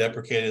 Oh, we've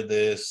deprecated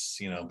this,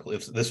 you know,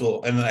 if this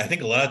will, and then I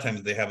think a lot of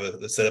times they have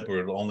a setup where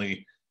it will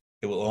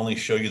only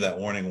show you that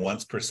warning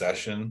once per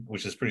session,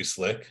 which is pretty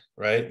slick,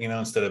 right? You know,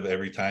 instead of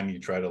every time you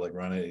try to like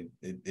run it,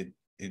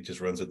 it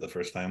just runs it the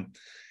first time.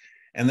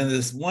 And then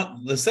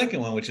the second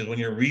one, which is when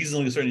you're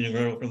reasonably certain you're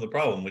going from the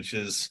problem, which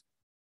just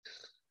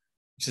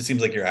seems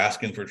like you're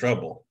asking for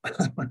trouble,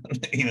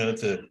 you know,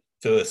 to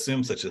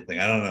assume such a thing.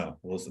 I don't know.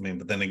 Well, I mean,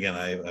 but then again,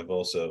 I've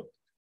also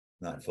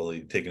not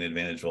fully taken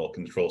advantage of all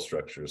control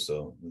structures,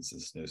 so this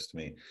is news to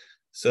me.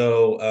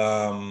 So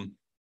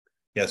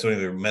yeah, so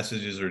anyway,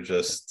 messages are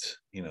just,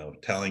 you know,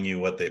 telling you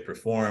what they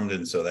performed,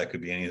 and so that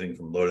could be anything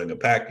from loading a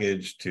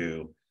package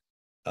to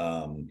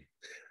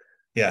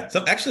yeah.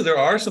 So actually, there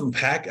are some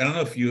I don't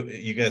know if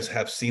you guys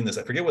have seen this.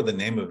 I forget what the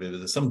name of it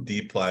is. Some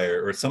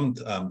dplyr or some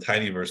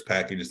tidyverse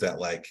package that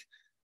like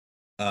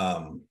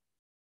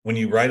when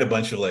you write a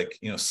bunch of like,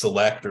 you know,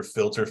 select or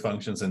filter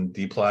functions in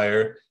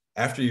dplyr,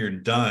 after you're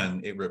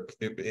done,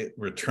 it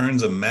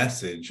returns a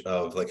message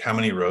of like how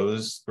many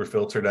rows were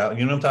filtered out.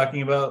 You know what I'm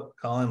talking about,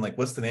 Colin? Like,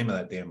 what's the name of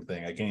that damn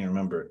thing? I can't even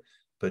remember.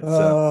 But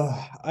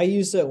I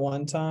used it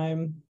one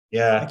time.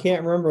 Yeah, I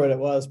can't remember what it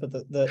was, but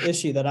the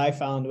issue that I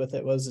found with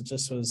it was it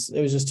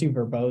was just too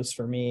verbose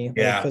for me. Like,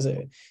 yeah, because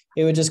it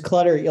would just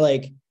clutter.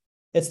 Like,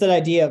 it's that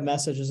idea of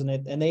messages,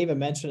 and they even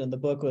mentioned in the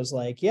book was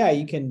like, yeah,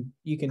 you can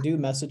do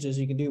messages,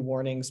 you can do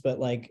warnings, but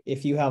like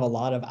if you have a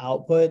lot of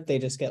output, they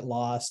just get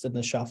lost in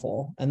the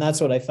shuffle. And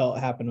that's what I felt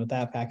happened with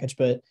that package.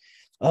 But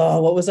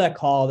what was that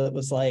called? It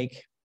was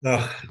like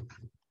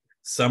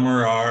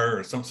summary R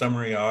or some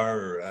summary R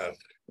or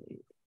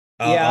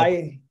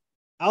yeah,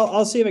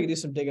 I'll see if I can do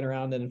some digging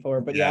around in it for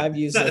it. But yeah, I've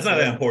used it's not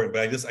that important,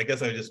 but I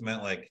guess I just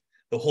meant like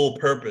the whole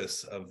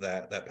purpose of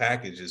that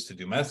package is to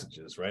do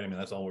messages, right? I mean,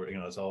 that's all we're,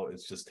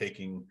 it's just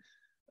taking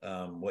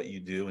what you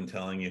do and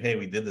telling you, hey,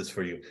 we did this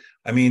for you.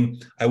 I mean,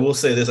 I will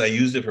say this, I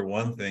used it for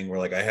one thing where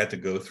like I had to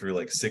go through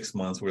like 6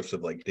 months worth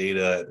of like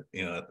data,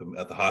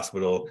 at the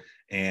hospital,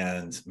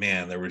 and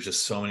man, there was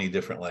just so many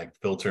different like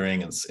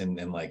filtering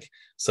and like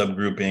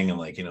subgrouping and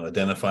like,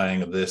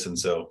 identifying of this. And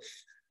so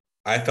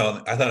I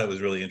thought it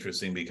was really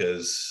interesting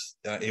because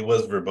it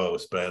was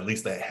verbose, but at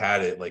least I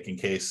had it like in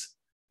case,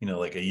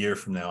 like a year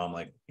from now, I'm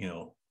like,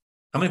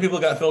 how many people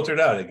got filtered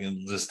out? I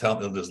can just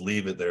they'll just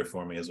leave it there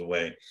for me as a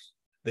way.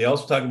 They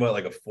also talk about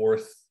like a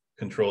fourth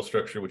control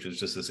structure, which is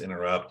just this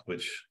interrupt,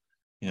 which,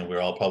 we're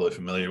all probably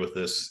familiar with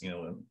this,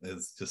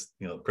 it's just,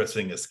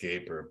 pressing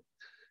escape or,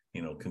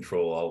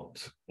 control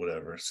alt,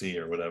 whatever, C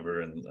or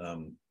whatever.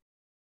 And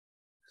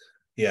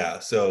yeah,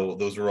 so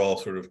those are all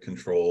sort of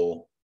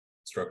control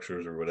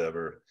structures or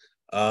whatever.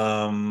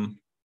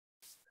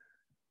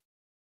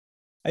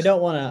 I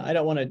don't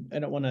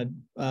want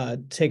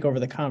to take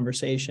over the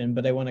conversation,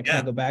 but I want to kind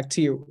of go back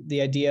to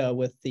the idea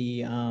with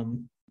the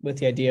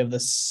idea of the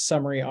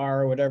summary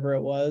R or whatever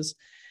it was.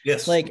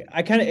 Yes. Like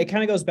it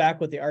kind of goes back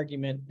with the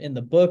argument in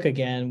the book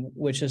again,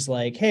 which is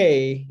like,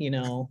 hey,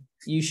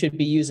 you should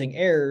be using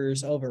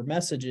errors over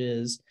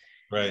messages.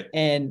 Right.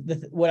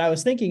 And what I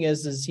was thinking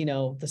is,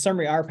 the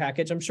summary R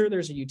package, I'm sure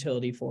there's a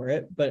utility for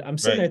it, but I'm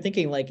sitting there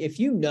thinking like, if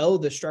you know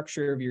the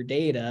structure of your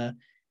data,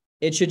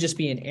 it should just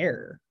be an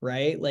error,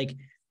 right? Like,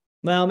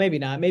 well, maybe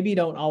not. Maybe you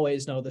don't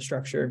always know the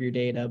structure of your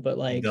data, but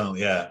like, you don't,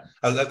 yeah.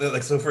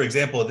 Like, so for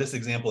example, this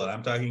example that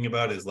I'm talking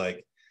about is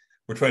like,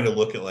 we're trying to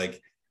look at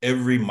like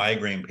every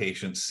migraine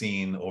patient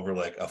seen over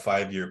like a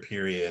 5-year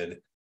period.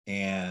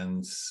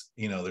 And,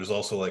 there's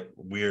also like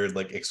weird,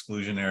 like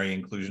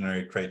exclusionary,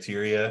 inclusionary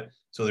criteria.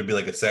 So there'd be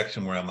like a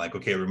section where I'm like,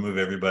 okay, remove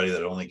everybody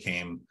that only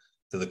came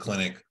to the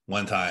clinic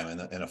one time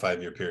in a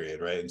 5-year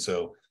period. Right. And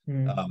so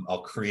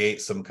I'll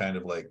create some kind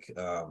of like,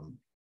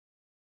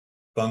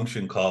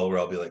 function call where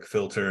I'll be like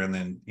filter and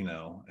then,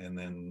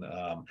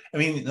 I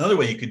mean, another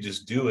way you could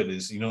just do it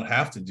is you don't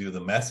have to do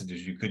the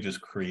messages. You could just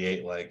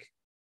create like,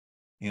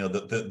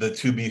 the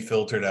to be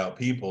filtered out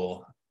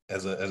people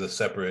as a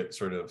separate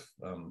sort of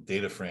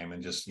data frame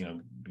and just,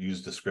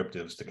 use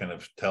descriptives to kind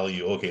of tell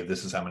you, okay,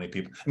 this is how many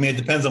people. I mean, it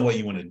depends on what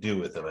you want to do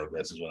with it, I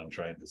guess is what I'm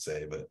trying to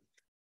say, but.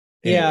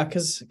 Anyway. Yeah,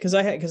 because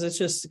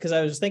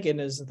I was thinking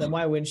is then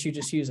why wouldn't you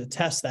just use a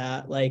test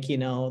that like,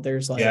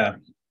 there's like,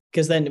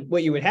 because then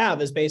what you would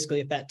have is basically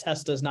if that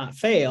test does not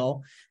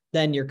fail,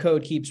 then your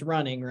code keeps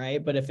running,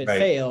 right? But if it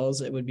fails,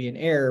 it would be an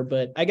error.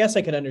 But I guess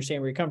I could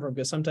understand where you come from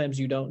because sometimes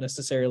you don't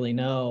necessarily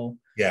know.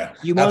 Yeah,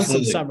 you want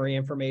some summary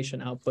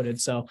information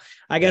outputted. So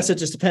I guess it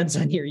just depends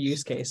on your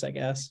use case, I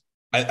guess.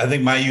 I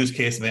think my use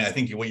case, man, I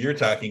think what you're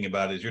talking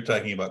about is you're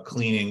talking about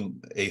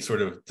cleaning a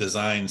sort of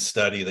design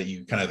study that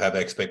you kind of have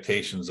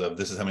expectations of.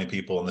 This is how many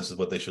people and this is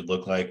what they should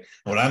look like.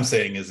 And what I'm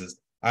saying is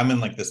I'm in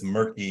like this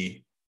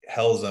murky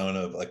hell zone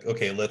of like,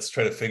 okay, let's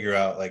try to figure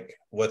out like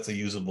what's a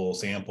usable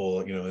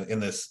sample, in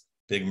this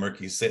big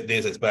murky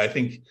data sets. But I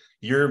think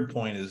your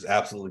point is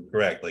absolutely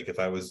correct. Like if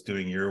I was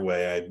doing your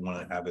way, I'd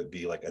want to have it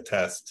be like a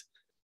test,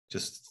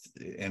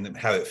 and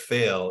have it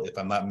fail if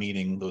I'm not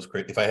meeting those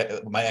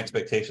if my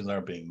expectations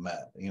aren't being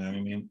met. You know what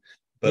I mean?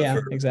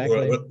 But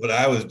exactly. What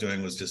I was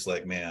doing was just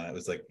like, man, it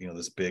was like,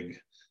 this big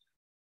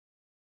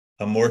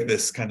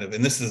amorphous kind of,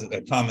 and this is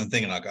a common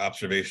thing in like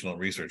observational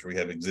research where you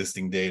have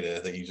existing data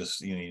that you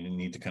just, you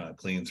need to kind of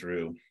clean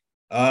through.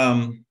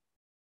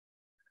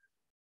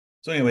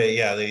 So anyway,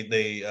 yeah, they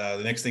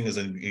the next thing is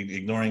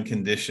ignoring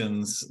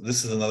conditions.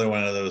 This is another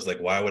one of those, like,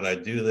 why would I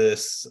do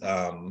this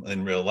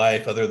in real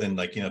life, other than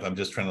like, if I'm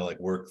just trying to like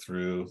work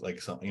through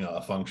like some,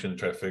 a function to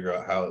try to figure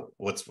out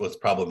what's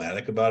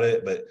problematic about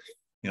it. But,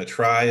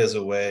 try as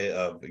a way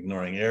of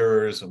ignoring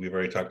errors. And we've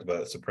already talked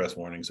about suppress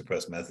warnings,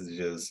 suppress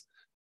messages.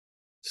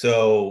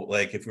 So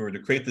like if we were to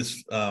create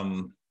this,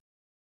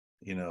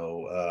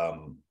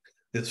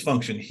 this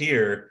function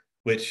here,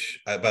 which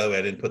by the way,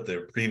 I didn't put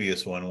the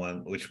previous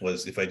one, which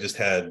was if I just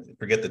had,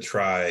 forget the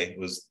try, it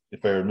was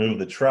if I remove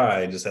the try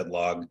and just had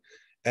log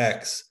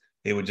X,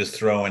 it would just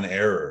throw an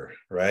error,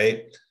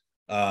 right?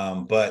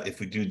 But if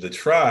we do the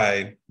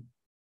try,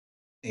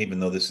 even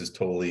though this is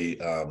totally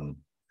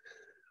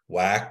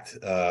whacked,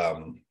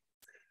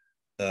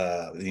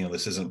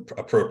 this isn't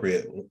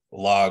appropriate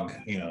log,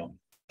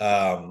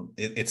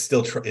 it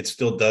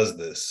still does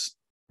this,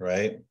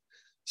 right?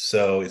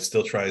 So it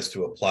still tries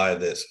to apply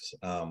this.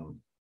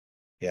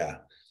 Yeah.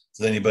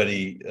 Does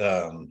anybody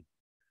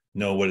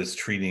know what it's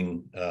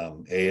treating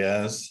A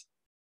as?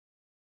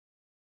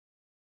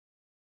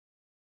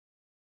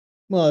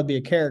 Well, it'd be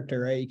a character,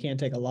 right? You can't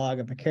take a log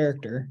of a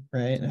character,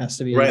 right? It has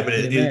to be right, but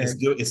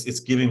it's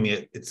giving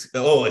me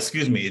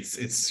excuse me,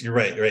 it's you're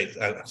right.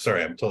 I'm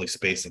sorry, I'm totally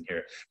spacing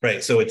here.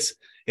 Right, so it's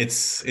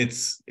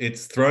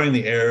throwing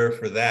the error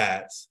for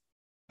that,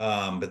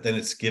 but then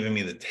it's giving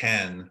me the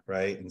 10,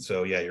 right? And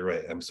so yeah, you're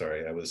right. I'm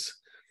sorry, I was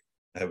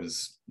I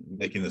was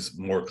making this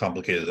more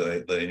complicated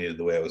than I needed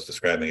the way I was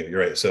describing it.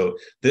 You're right. So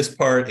this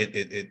part,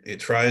 it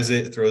tries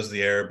it throws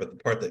the error, but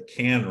the part that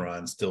can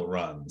run still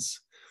runs.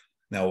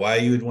 Now, why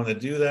you would want to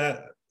do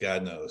that,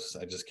 God knows.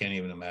 I just can't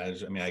even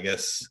imagine. I mean, I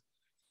guess,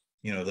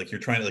 like you're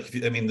trying to,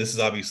 like, I mean, this is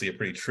obviously a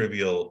pretty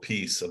trivial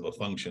piece of a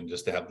function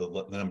just to have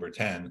the number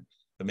 10,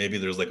 but maybe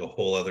there's like a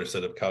whole other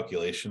set of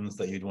calculations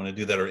that you'd want to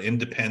do that are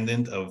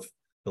independent of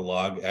the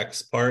log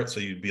X part. So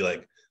you'd be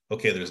like,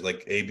 okay, there's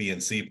like A, B,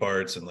 and C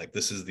parts, and like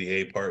this is the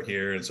A part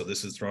here, and so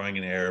this is throwing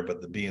an error, but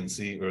the B and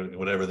C or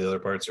whatever the other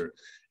parts are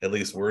at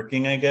least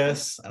working, I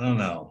guess. I don't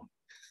know.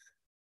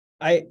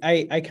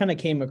 I kind of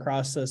came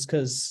across this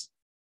because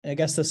I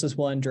guess this is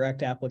one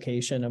direct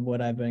application of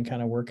what I've been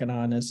kind of working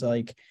on is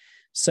like,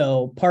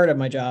 so part of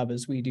my job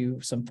is we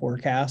do some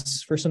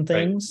forecasts for some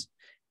things.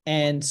 Right.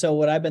 And so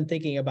what I've been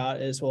thinking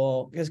about is,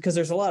 well, because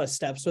there's a lot of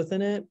steps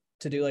within it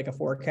to do like a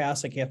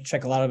forecast, like you have to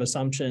check a lot of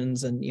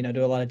assumptions and,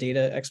 do a lot of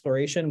data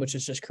exploration, which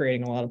is just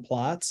creating a lot of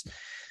plots.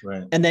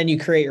 Right. And then you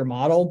create your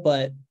model.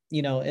 But,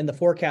 in the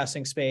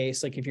forecasting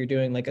space, like if you're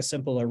doing like a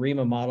simple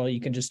ARIMA model,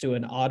 you can just do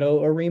an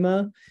auto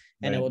ARIMA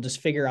and it will just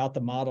figure out the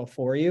model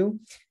for you.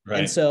 Right.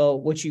 And so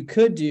what you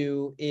could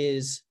do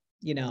is,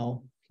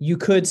 you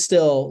could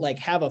still like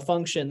have a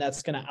function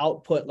that's going to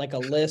output like a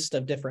list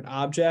of different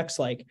objects,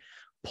 like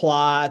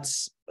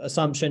plots,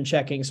 assumption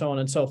checking, so on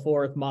and so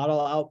forth, model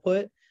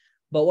output.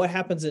 But what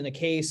happens in a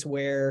case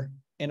where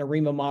an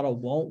ARIMA model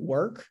won't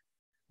work?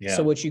 Yeah.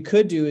 So what you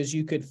could do is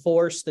you could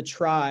force the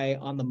try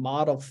on the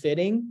model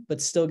fitting,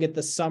 but still get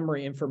the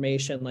summary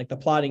information, like the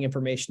plotting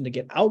information to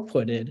get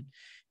outputted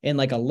in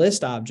like a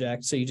list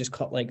object. So you just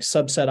like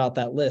subset out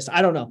that list.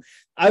 I don't know.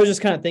 I was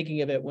just kind of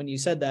thinking of it when you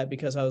said that,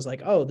 because I was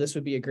like, oh, this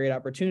would be a great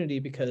opportunity,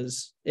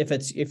 because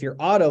if you're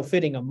auto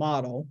fitting a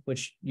model,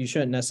 which you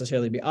shouldn't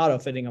necessarily be auto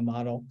fitting a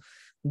model,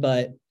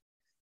 but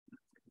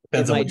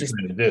depends on what you're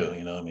trying to do,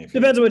 I mean,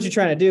 depends on what you're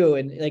trying to do.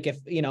 And like, if,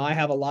 I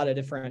have a lot of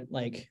different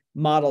like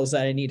models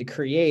that I need to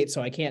create,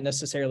 so I can't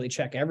necessarily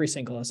check every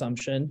single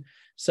assumption.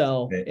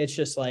 So It's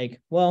just like,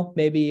 well,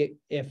 maybe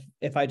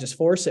if I just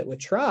force it with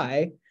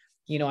try,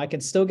 I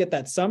can still get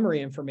that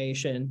summary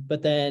information,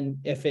 but then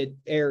if it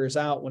errors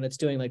out when it's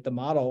doing like the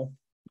model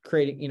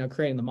creating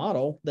the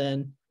model,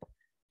 then,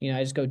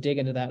 I just go dig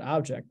into that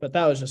object. But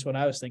that was just what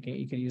I was thinking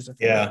you could use it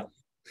for. Yeah.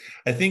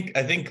 I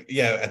think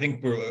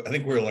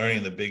we're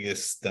learning the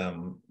biggest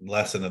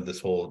lesson of this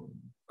whole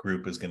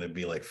group is going to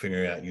be like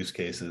figuring out use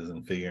cases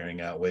and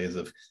figuring out ways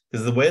of,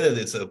 because the way that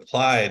it's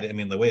applied, I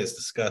mean, the way it's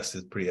discussed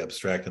is pretty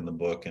abstract in the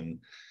book. And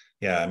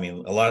yeah, I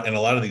mean, a lot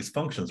of these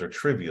functions are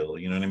trivial,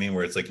 you know what I mean?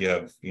 Where it's like you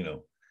have,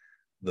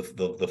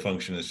 the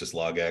function is just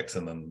log X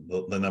and then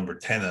the number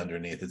 10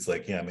 underneath. It's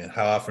like, yeah, I mean,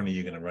 how often are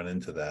you going to run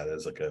into that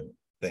as like a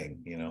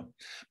thing,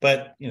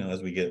 but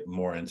as we get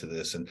more into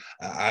this, and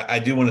I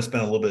do want to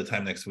spend a little bit of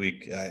time next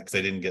week because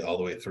I didn't get all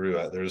the way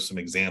through. There's some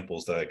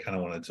examples that I kind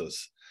of wanted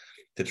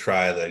to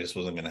try that I just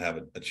wasn't going to have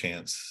a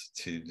chance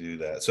to do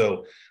that.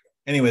 So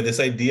anyway, this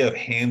idea of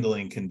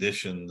handling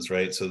conditions,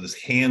 right? So this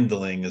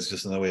handling is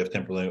just another way of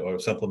temporarily or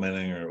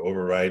supplementing or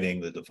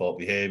overriding the default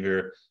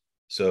behavior.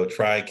 So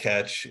try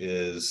catch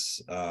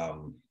is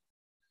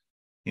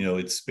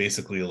it's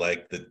basically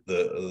like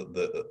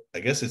the I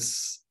guess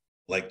it's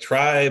like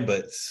try,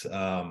 but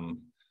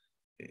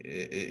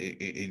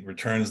it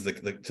returns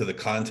to the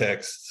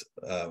context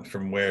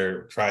from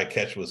where try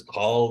catch was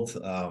called.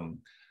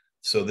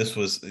 So this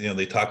was,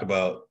 they talk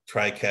about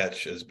try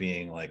catch as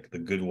being like the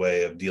good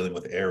way of dealing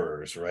with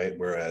errors, right?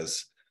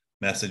 Whereas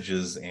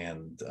messages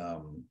and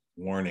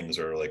warnings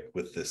are like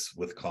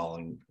with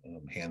calling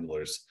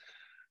handlers.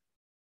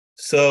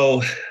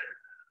 So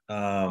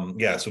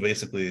so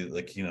basically,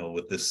 like,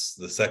 with the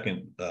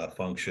second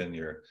function,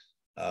 you're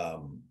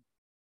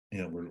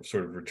we're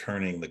sort of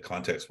returning the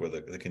context where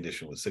the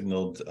condition was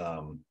signaled,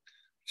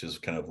 which is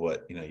kind of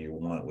what you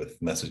want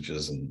with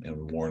messages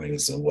and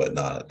warnings and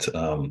whatnot.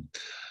 And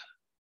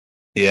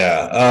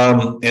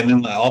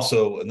then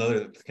also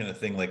another kind of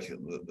thing, like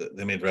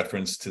they made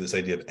reference to this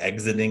idea of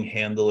exiting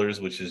handlers,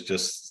 which is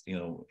just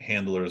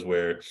handlers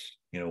where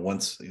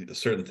once a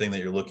certain thing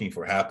that you're looking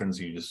for happens,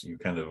 you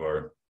kind of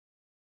are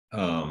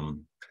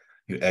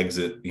you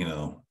exit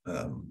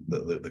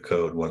the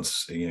code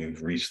once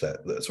you've reached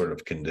that sort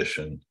of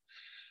condition.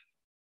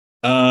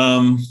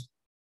 And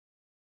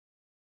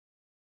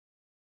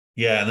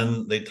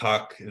then they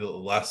talk, the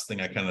last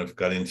thing I kind of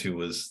got into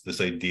was this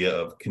idea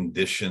of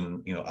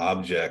condition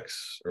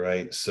objects,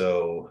 right?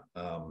 So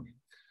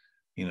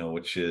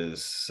which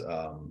is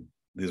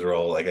these are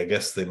all, like, I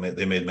guess they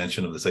made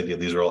mention of this idea,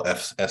 these are all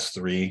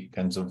S3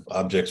 kinds of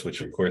objects, which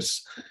of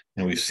course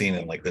we've seen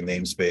in like the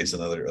namespace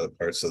and other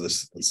parts. So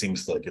it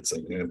seems like it's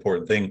an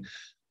important thing.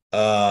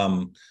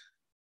 So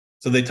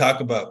they talk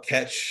about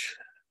catch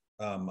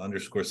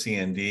underscore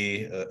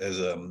CND as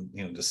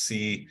to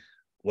see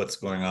what's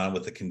going on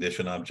with the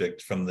condition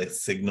object from the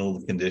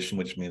signaled condition,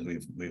 which means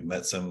we've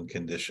met some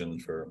condition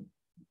for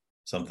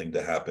something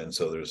to happen.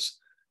 So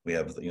we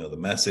have the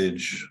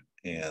message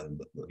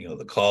and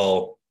the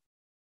call.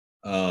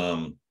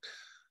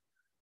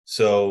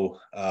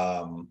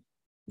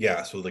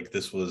 yeah, so like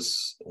this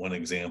was one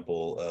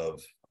example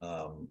of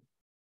I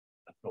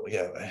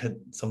had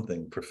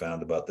something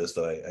profound about this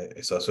that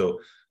I saw. So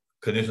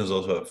conditions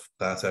also have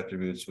class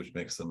attributes, which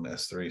makes them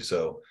S3.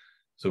 So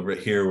right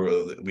here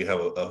we have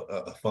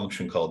a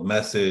function called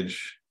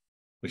message,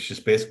 which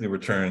just basically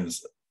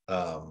returns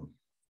there,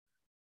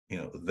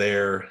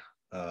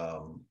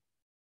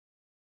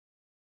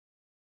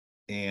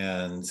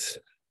 and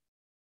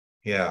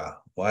yeah,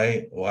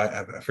 why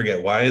I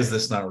forget, why is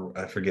this not,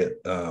 I forget,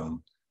 I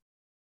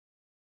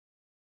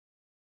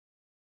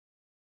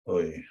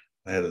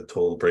had a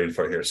total brain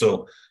fart here.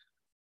 So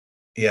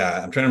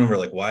yeah, I'm trying to remember,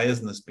 like, why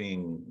isn't this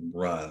being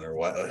run, or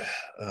why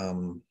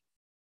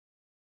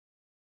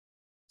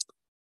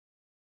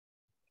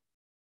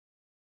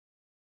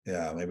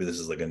yeah, maybe this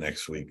is like a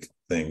next week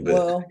thing,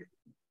 but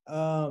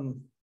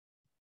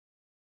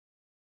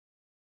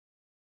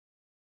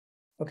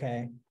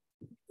okay.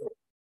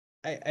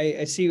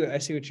 I see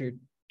what you're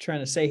trying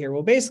to say here.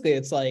 Well, basically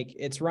it's like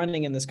it's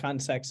running in this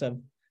context of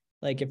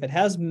like if it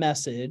has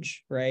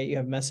message, right? You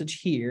have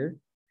message here.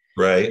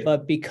 Right.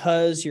 But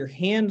because your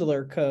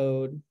handler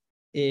code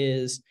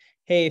is,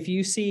 hey, if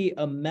you see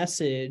a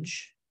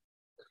message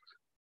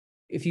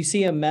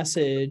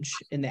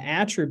in the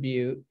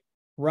attribute,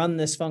 run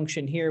this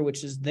function here,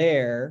 which is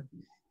there.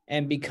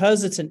 And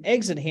because it's an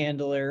exit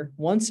handler,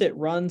 once it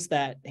runs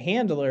that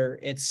handler,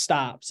 it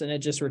stops and it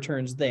just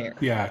returns there.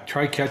 Yeah,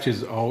 try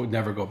catches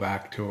never go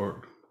back to,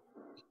 or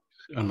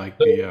unlike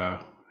the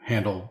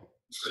handle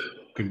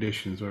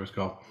conditions, whatever it's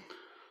called.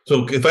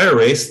 So if I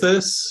erase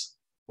this,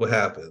 what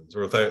happens?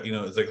 Or if I,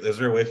 is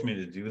there a way for me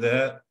to do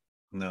that?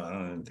 No, I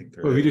don't even think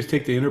there is. If you just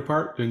take the inner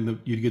part,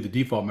 then you get the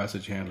default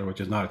message handler,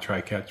 which is not a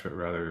try catch, but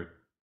rather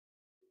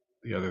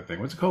the other thing.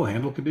 What's it called?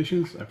 Handle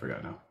conditions? I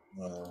forgot now.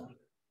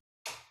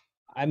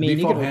 I mean,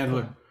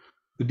 the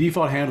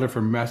default handler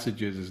for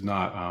messages is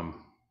not.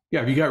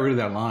 If you got rid of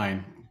that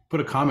line,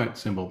 put a comment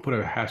symbol, put a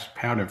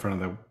 # in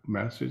front of the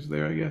message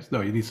there, I guess.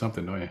 No, you need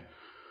something, don't you?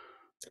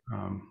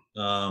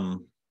 I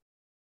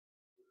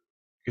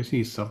guess you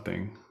need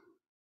something.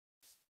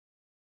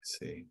 Let's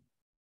see.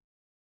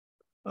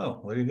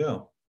 Oh, there you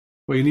go.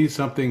 Well, you need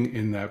something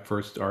in that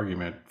first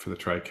argument for the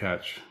try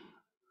catch.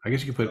 I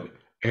guess you could put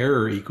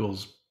error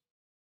equals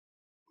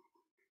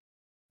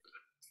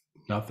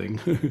nothing.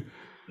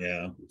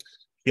 Yeah,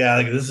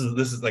 like this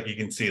is like, you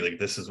can see, like,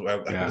 this is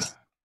where I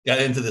got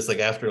into this like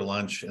after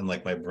lunch, and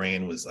like my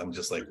brain was, I'm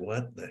just like,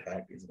 what the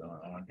heck is going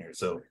on here?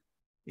 So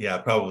yeah,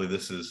 probably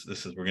this is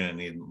we're gonna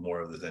need more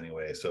of this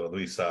anyway. So let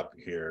me stop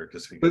here,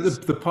 just because.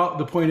 But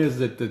the point is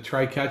that the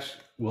try catch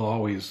will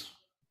always,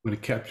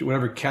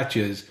 whatever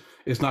catches,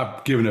 it's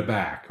not giving it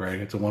back, right?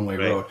 It's a one-way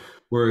road.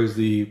 Whereas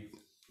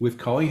with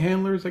calling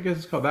handlers, I guess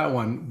it's called, that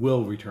one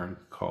will return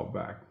control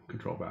back.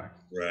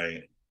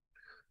 Right.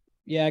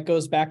 Yeah, it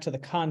goes back to the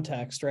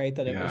context, right,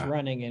 that it was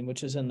running in,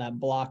 which is in that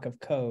block of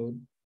code.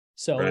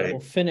 So it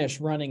will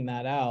finish running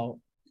that out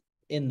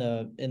in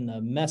the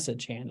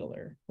message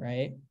handler,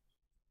 right?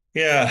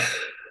 Yeah.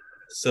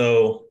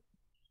 So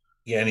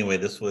yeah, anyway,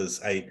 this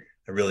was, I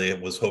really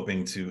was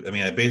hoping to, I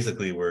mean, I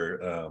basically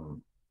I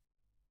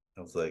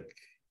was like,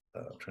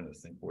 I'm trying to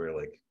think where,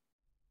 like,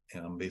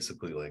 I'm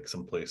basically like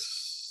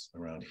someplace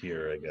around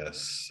here, I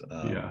guess.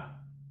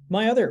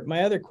 My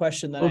other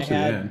question that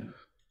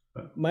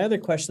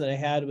I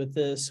had with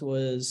this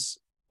was,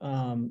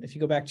 if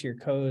you go back to your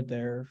code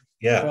there.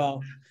 Yeah.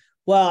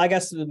 Well, I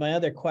guess my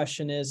other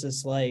question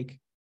is like,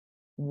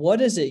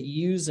 what is it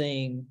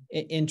using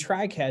in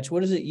try catch?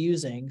 What is it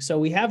using? So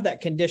we have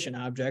that condition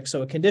object.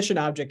 So a condition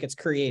object gets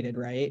created,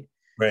 right?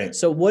 Right.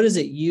 So what is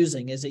it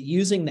using? Is it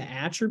using the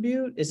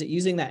attribute? Is it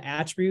using that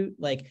attribute?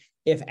 Like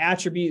if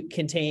attribute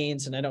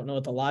contains, and I don't know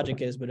what the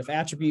logic is, but if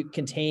attribute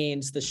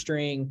contains the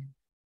string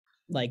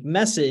like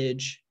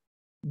message,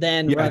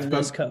 then run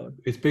this code.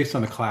 It's based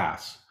on the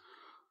class.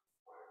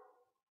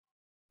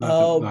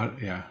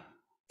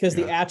 Because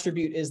the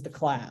attribute is the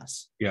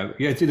class.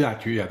 It's an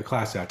attribute. The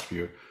class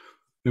attribute.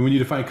 And when you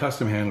define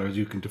custom handlers,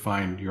 you can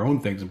define your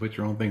own things and put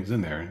your own things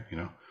in there.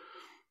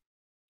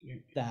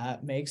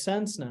 That makes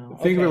sense now.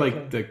 Think of it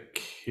like the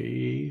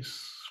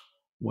case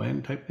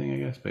when type thing, I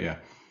guess. But yeah.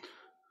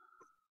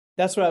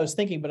 That's what I was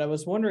thinking, but I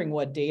was wondering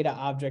what data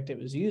object it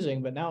was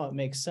using. But now it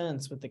makes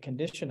sense with the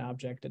condition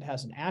object. It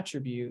has an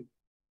attribute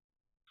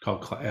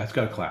called class. It's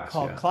got a class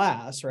called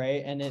class,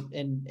 right? And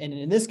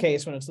in this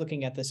case, when it's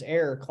looking at this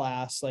error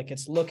class, like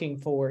it's looking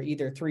for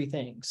either three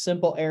things: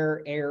 simple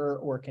error,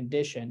 or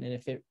condition. And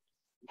if it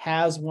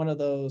has one of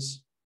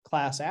those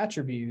class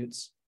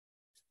attributes,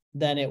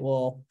 then it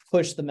will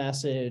push the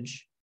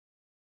message.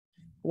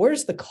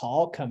 Where's the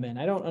call come in?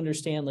 I don't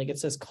understand. Like it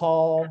says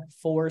call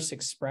force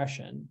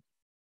expression.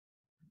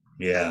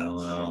 Yeah,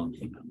 well,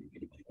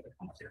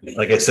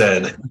 like I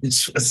said,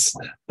 it's just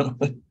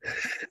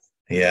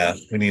yeah,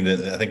 we need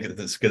to, I think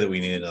it's good that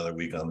we need another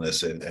week on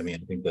this. I mean,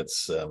 I think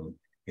that's I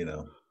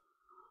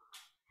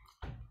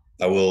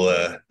will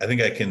I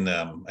think I can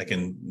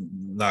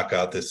knock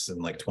out this in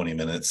like 20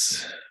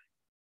 minutes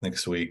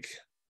next week,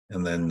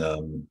 and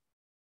then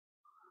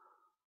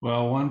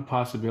Well, one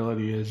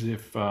possibility is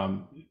if I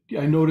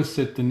noticed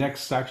that the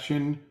next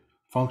section,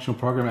 functional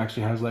program,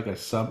 actually has like a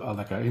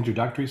like an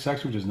introductory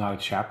section, which is not a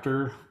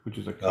chapter, which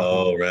is a couple.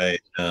 Oh, right.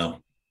 Oh.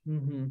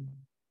 Mm-hmm.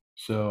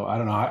 So I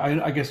don't know.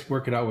 I guess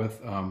work it out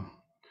with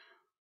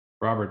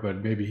Robert,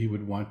 but maybe he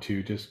would want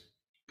to just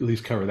at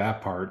least cover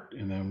that part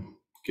and then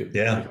get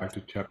back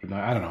to chapter 9.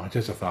 I don't know. It's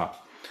just a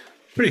thought.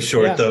 Pretty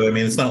short though. I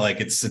mean, it's not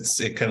like it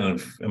kind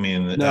of. I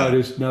mean, no, it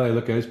is. Now that I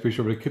look at it, it's pretty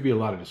short, but it could be a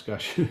lot of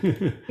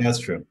discussion. That's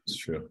true. It's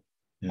true.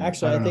 Yeah.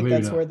 Actually, I think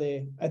that's where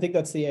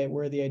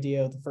where the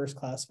idea of the first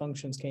class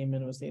functions came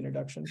in, was the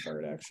introduction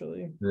part.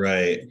 Actually,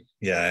 right.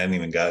 Yeah, I haven't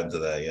even gotten to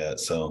that yet.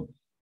 So.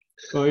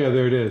 Oh yeah,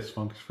 there it is.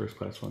 First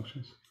class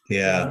functions.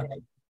 Yeah.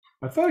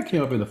 I thought it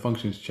came up in the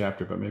functions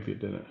chapter, but maybe it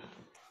didn't.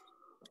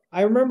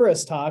 I remember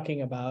us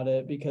talking about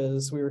it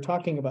because we were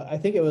talking about, I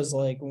think it was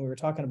like when we were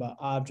talking about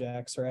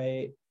objects,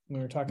 right? We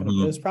were talking about,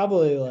 it was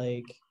probably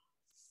like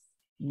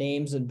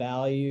names and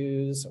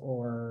values,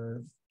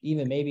 or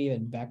maybe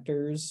even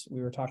vectors.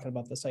 We were talking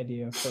about this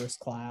idea of first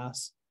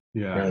class.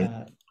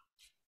 Yeah.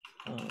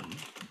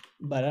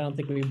 But I don't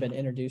think we've been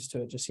introduced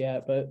to it just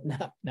yet, but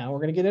now we're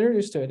going to get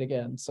introduced to it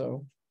again.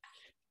 So.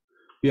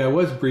 Yeah, it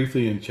was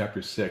briefly in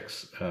chapter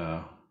 6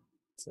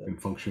 in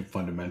function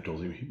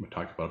fundamentals. We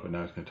talked about it, but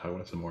now he's going to talk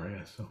about it some more.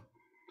 Yeah, so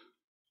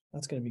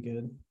that's going to be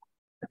good.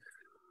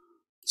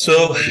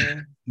 So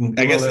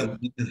I guess in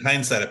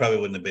hindsight, I probably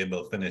wouldn't have been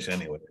able to finish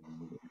anyway.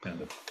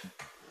 Kind of.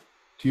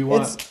 Do you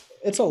want?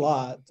 It's a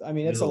lot. I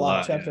mean, it's a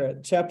lot.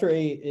 Chapter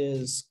 8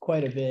 is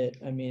quite a bit.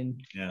 I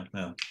mean, yeah.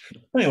 No.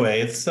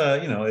 Anyway, it's I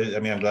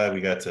mean, I'm glad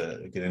we got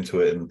to get into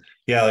it, and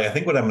I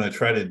think what I'm going to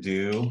try to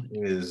do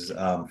is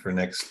for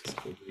next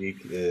week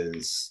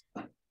is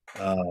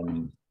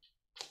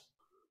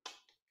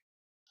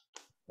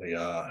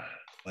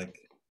like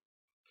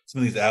some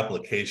of these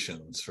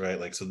applications, right?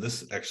 Like, so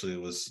this actually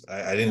was,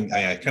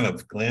 I kind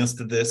of glanced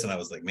at this and I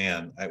was like,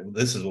 man,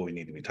 this is what we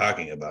need to be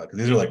talking about, because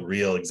these are like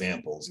real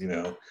examples,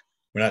 we're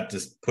not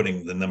just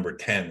putting the number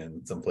 10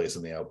 in someplace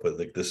in the output.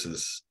 Like, this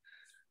is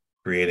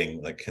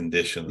creating like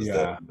conditions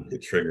that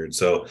get triggered.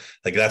 So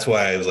like, that's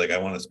why I was like, I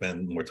want to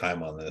spend more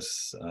time on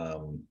this.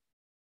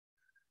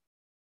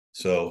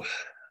 So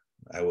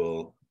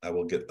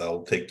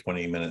I'll take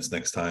 20 minutes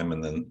next time,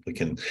 and then we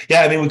can,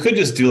 I mean, we could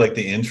just do like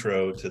the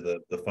intro to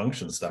the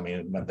function stuff. I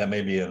mean, that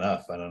may be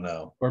enough. I don't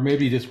know. Or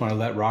maybe you just want to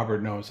let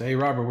Robert know, say, hey,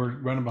 Robert, we're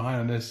running behind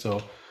on this,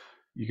 so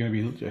you're going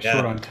to be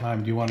short on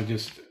time. Do you want to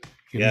just,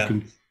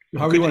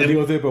 however you want to deal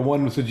with it, but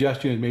one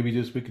suggestion is maybe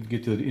just we could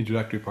get to the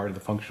introductory part of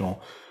the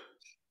functional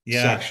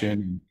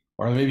section.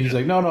 Or maybe he's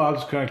like, no, I'll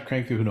just kind of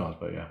crank through, who knows,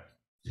 but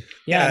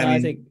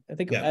I think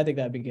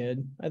that'd be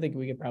good. I think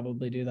we could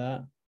probably do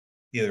that.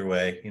 Either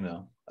way,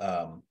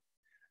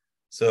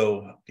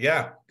 so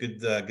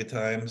good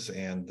times,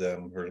 and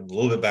we're a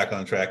little bit back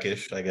on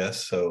track-ish, I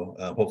guess. So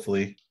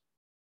hopefully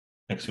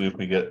next week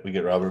we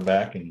get Robert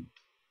back, and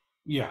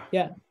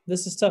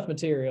this is tough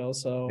material.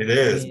 So it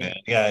is, man.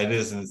 Yeah, it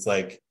is, and it's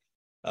like,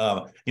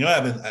 I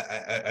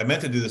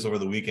meant to do this over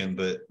the weekend,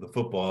 but the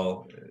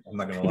football, I'm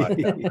not gonna lie,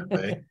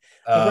 it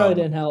probably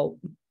didn't help.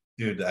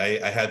 Dude,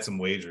 I had some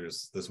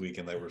wagers this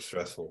weekend that were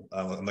stressful.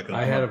 I'm not gonna.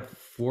 I had a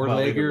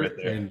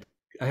 4-legger, and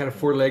I had a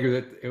 4-legger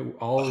that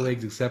all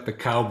legs except the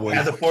Cowboys. I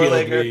had the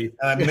 4-legger,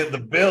 and I meant the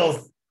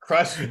Bills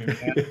crushed me.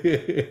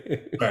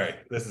 Sorry,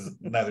 this is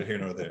neither here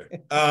nor there.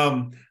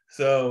 But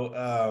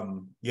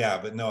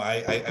no,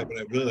 I what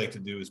I really like to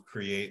do is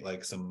create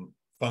like some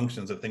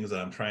functions of things that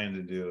I'm trying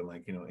to do, and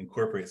like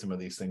incorporate some of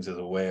these things as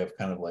a way of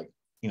kind of like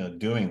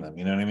doing them.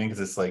 You know what I mean?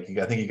 Because it's like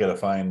I think you got to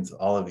find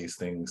all of these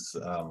things.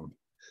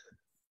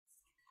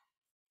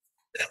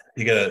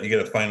 You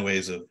gotta find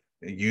ways of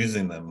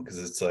using them, because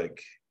it's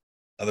like.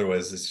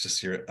 Otherwise, it's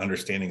just your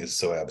understanding is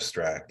so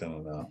abstract. I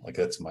don't know. Like,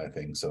 that's my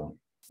thing. So,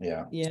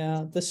 yeah.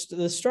 Yeah. The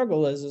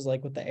struggle is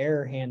like with the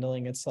error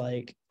handling. It's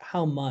like,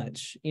 how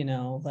much,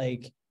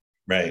 like,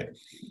 right.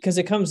 Because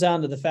it comes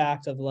down to the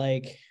fact of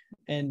like,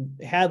 and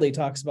Hadley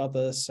talks about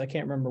this. I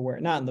can't remember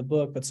where, not in the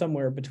book, but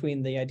somewhere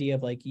between the idea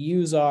of like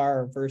use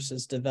R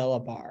versus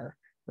develop R,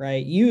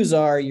 right? Use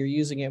R, you're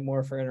using it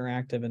more for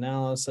interactive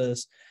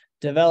analysis.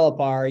 Develop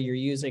R, you're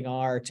using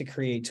R to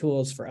create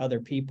tools for other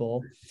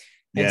people.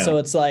 And so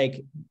it's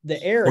like the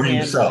error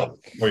handling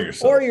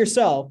or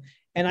yourself.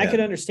 And I could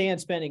understand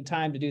spending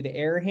time to do the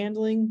error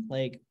handling,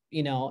 like,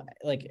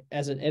 like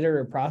as an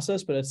iterative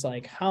process, but it's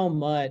like, how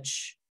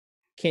much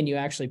can you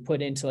actually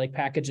put into like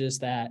packages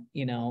that,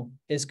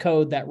 is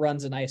code that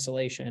runs in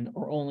isolation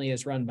or only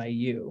is run by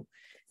you,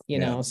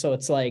 So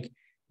it's like,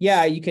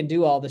 you can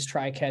do all this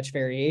try catch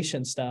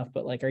variation stuff,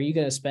 but like, are you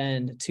going to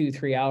spend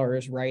 2-3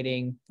 hours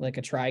writing like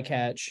a try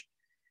catch?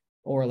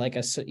 Or like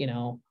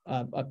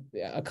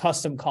a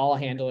custom call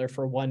handler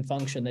for one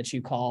function that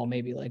you call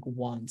maybe like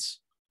once.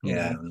 You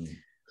know?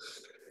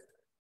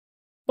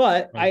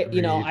 But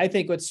I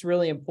think what's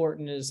really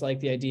important is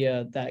like the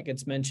idea that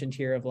gets mentioned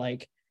here of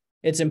like,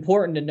 it's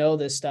important to know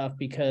this stuff,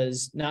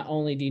 because not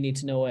only do you need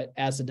to know it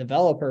as a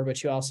developer,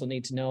 but you also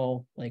need to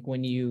know like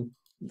when you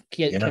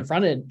get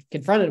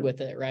confronted with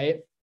it,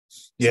 right?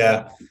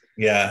 Yeah.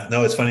 Yeah.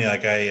 No, it's funny.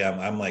 Like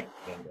I'm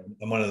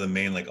one of the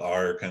main like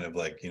R kind of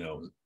like,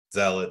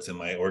 zealots in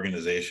my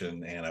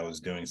organization. And I was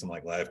doing some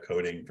like live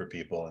coding for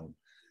people.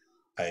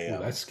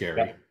 And that's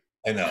scary.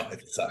 I know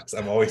it sucks.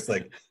 I'm always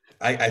like,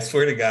 I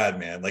swear to God,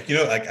 man, like,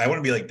 like I want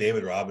to be like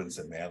David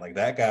Robinson, man. Like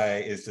that guy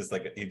is just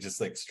like, he just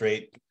like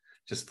straight,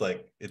 just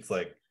like, it's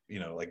like,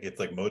 like it's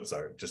like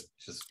Mozart, just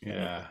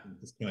yeah,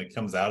 just like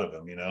comes out of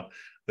him,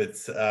 but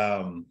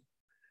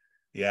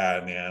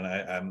yeah,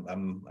 man,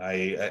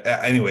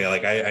 anyway,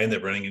 like I end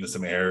up running into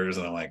some errors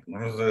and I'm like,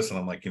 what is this? And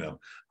I'm like, of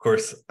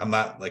course I'm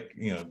not like,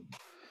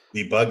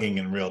 debugging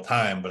in real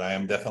time, but I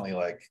am definitely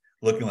like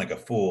looking like a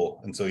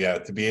fool. And so, yeah,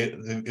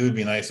 it would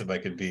be nice if I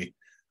could be a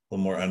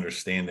little more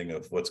understanding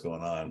of what's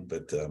going on,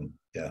 but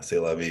yeah, c'est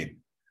la vie.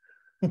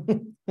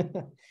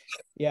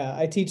 Yeah,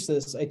 I teach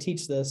this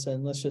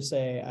and let's just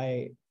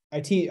say I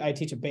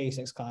teach a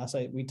basics class.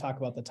 We talk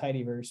about the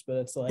tidyverse, but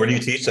it's like, where do you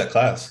teach that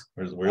class?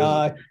 Where's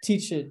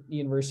teach at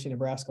University of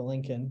Nebraska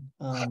Lincoln.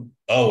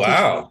 Oh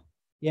wow.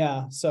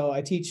 Yeah, so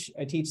I teach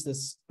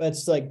this.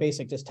 It's like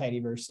basic, just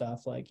tidyverse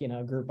stuff, like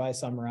group by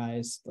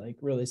summarize, like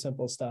really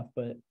simple stuff.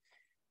 But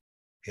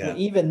yeah,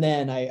 even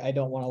then, I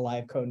don't want to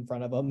live code in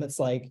front of them. It's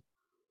like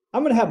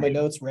I'm gonna have my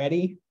notes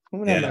ready. I'm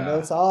gonna have my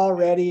notes all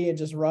ready and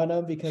just run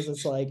them, because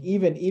it's like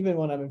even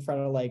when I'm in front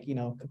of like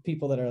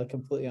people that are like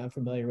completely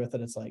unfamiliar with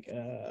it, it's like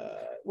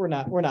we're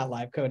not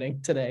live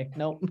coding today.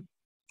 Nope.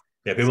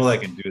 Yeah, people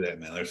that can do that,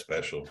 man, they're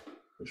special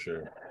for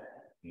sure.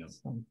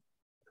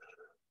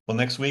 Well,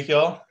 next week,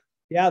 y'all.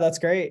 Yeah, that's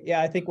great.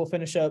 Yeah, I think we'll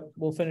finish up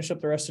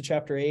the rest of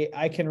chapter 8.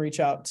 I can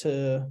reach out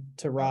to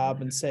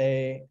Rob and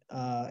say,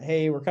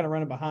 hey, we're kind of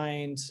running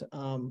behind.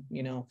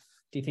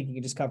 Do you think you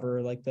can just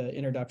cover like the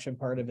introduction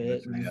part of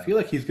it? I feel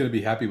like he's going to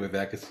be happy with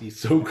that because he's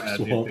so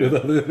swamped with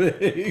other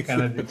things.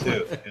 Kind of do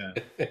too.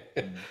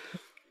 Yeah.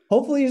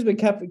 Hopefully he's been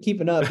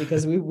keeping up,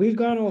 because we've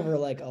gone over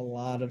like a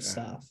lot of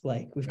stuff.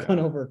 Like we've gone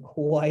over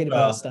quite a bit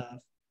of stuff.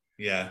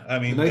 Yeah, I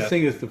mean, the nice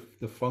thing is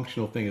the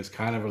functional thing is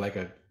kind of like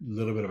a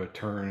little bit of a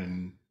turn,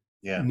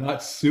 and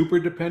not super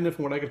dependent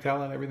from what I could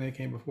tell on everything that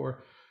came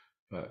before,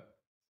 but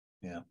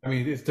yeah, I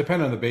mean, it's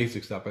dependent on the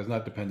basic stuff, but it's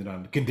not dependent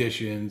on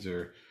conditions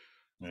or.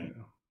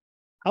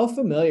 How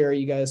familiar are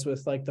you guys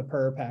with like the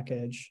PER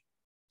package?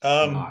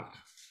 I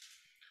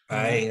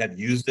had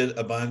used it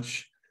a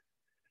bunch,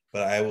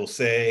 but I will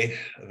say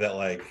that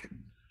like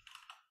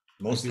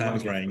most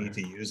times when I need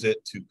to use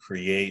it to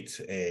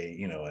create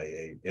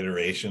a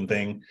iteration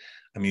thing,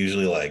 I'm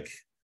usually like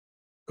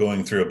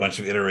going through a bunch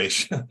of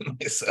iteration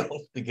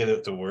myself to get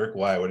it to work.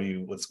 Why?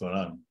 What's going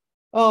on?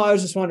 Oh, I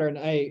was just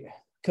wondering.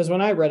 Because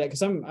when I read it,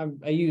 because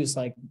I use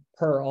like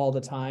PER all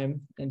the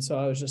time, and so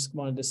I was just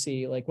wanted to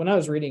see, like when I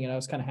was reading it, I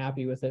was kind of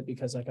happy with it,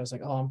 because like I was like,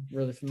 oh, I'm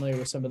really familiar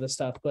with some of this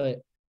stuff. But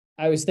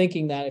I was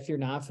thinking that if you're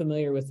not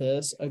familiar with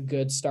this, a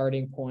good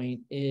starting point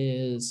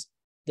is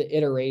the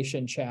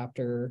iteration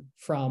chapter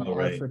from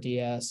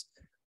R4DS.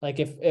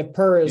 Like if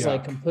PER is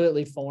like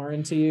completely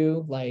foreign to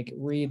you, like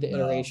read the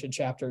iteration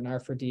chapter in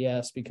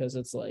R4DS, because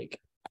it's like.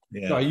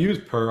 Yeah, no, I use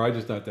PER. I'm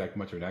just not that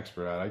much of an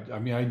expert at it. I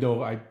mean, I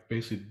know I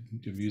basically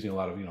am using a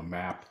lot of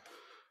map,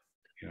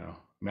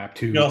 map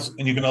 2.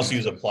 And you can also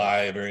use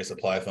various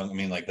apply functions. I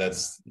mean, like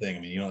that's the thing. I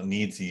mean, you don't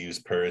need to use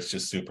PER. It's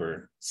just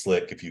super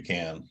slick if you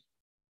can.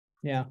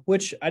 Yeah,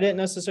 which I didn't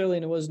necessarily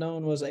know was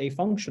known was a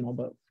functional,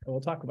 but we'll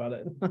talk about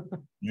it.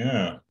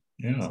 Yeah.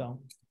 So,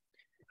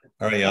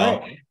 all right, y'all. All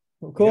right.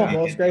 Well, cool.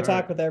 Well, it's great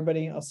talking with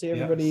everybody. I'll see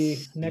everybody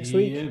next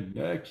week.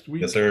 Next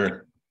week. Yes,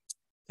 sir.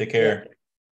 Take care.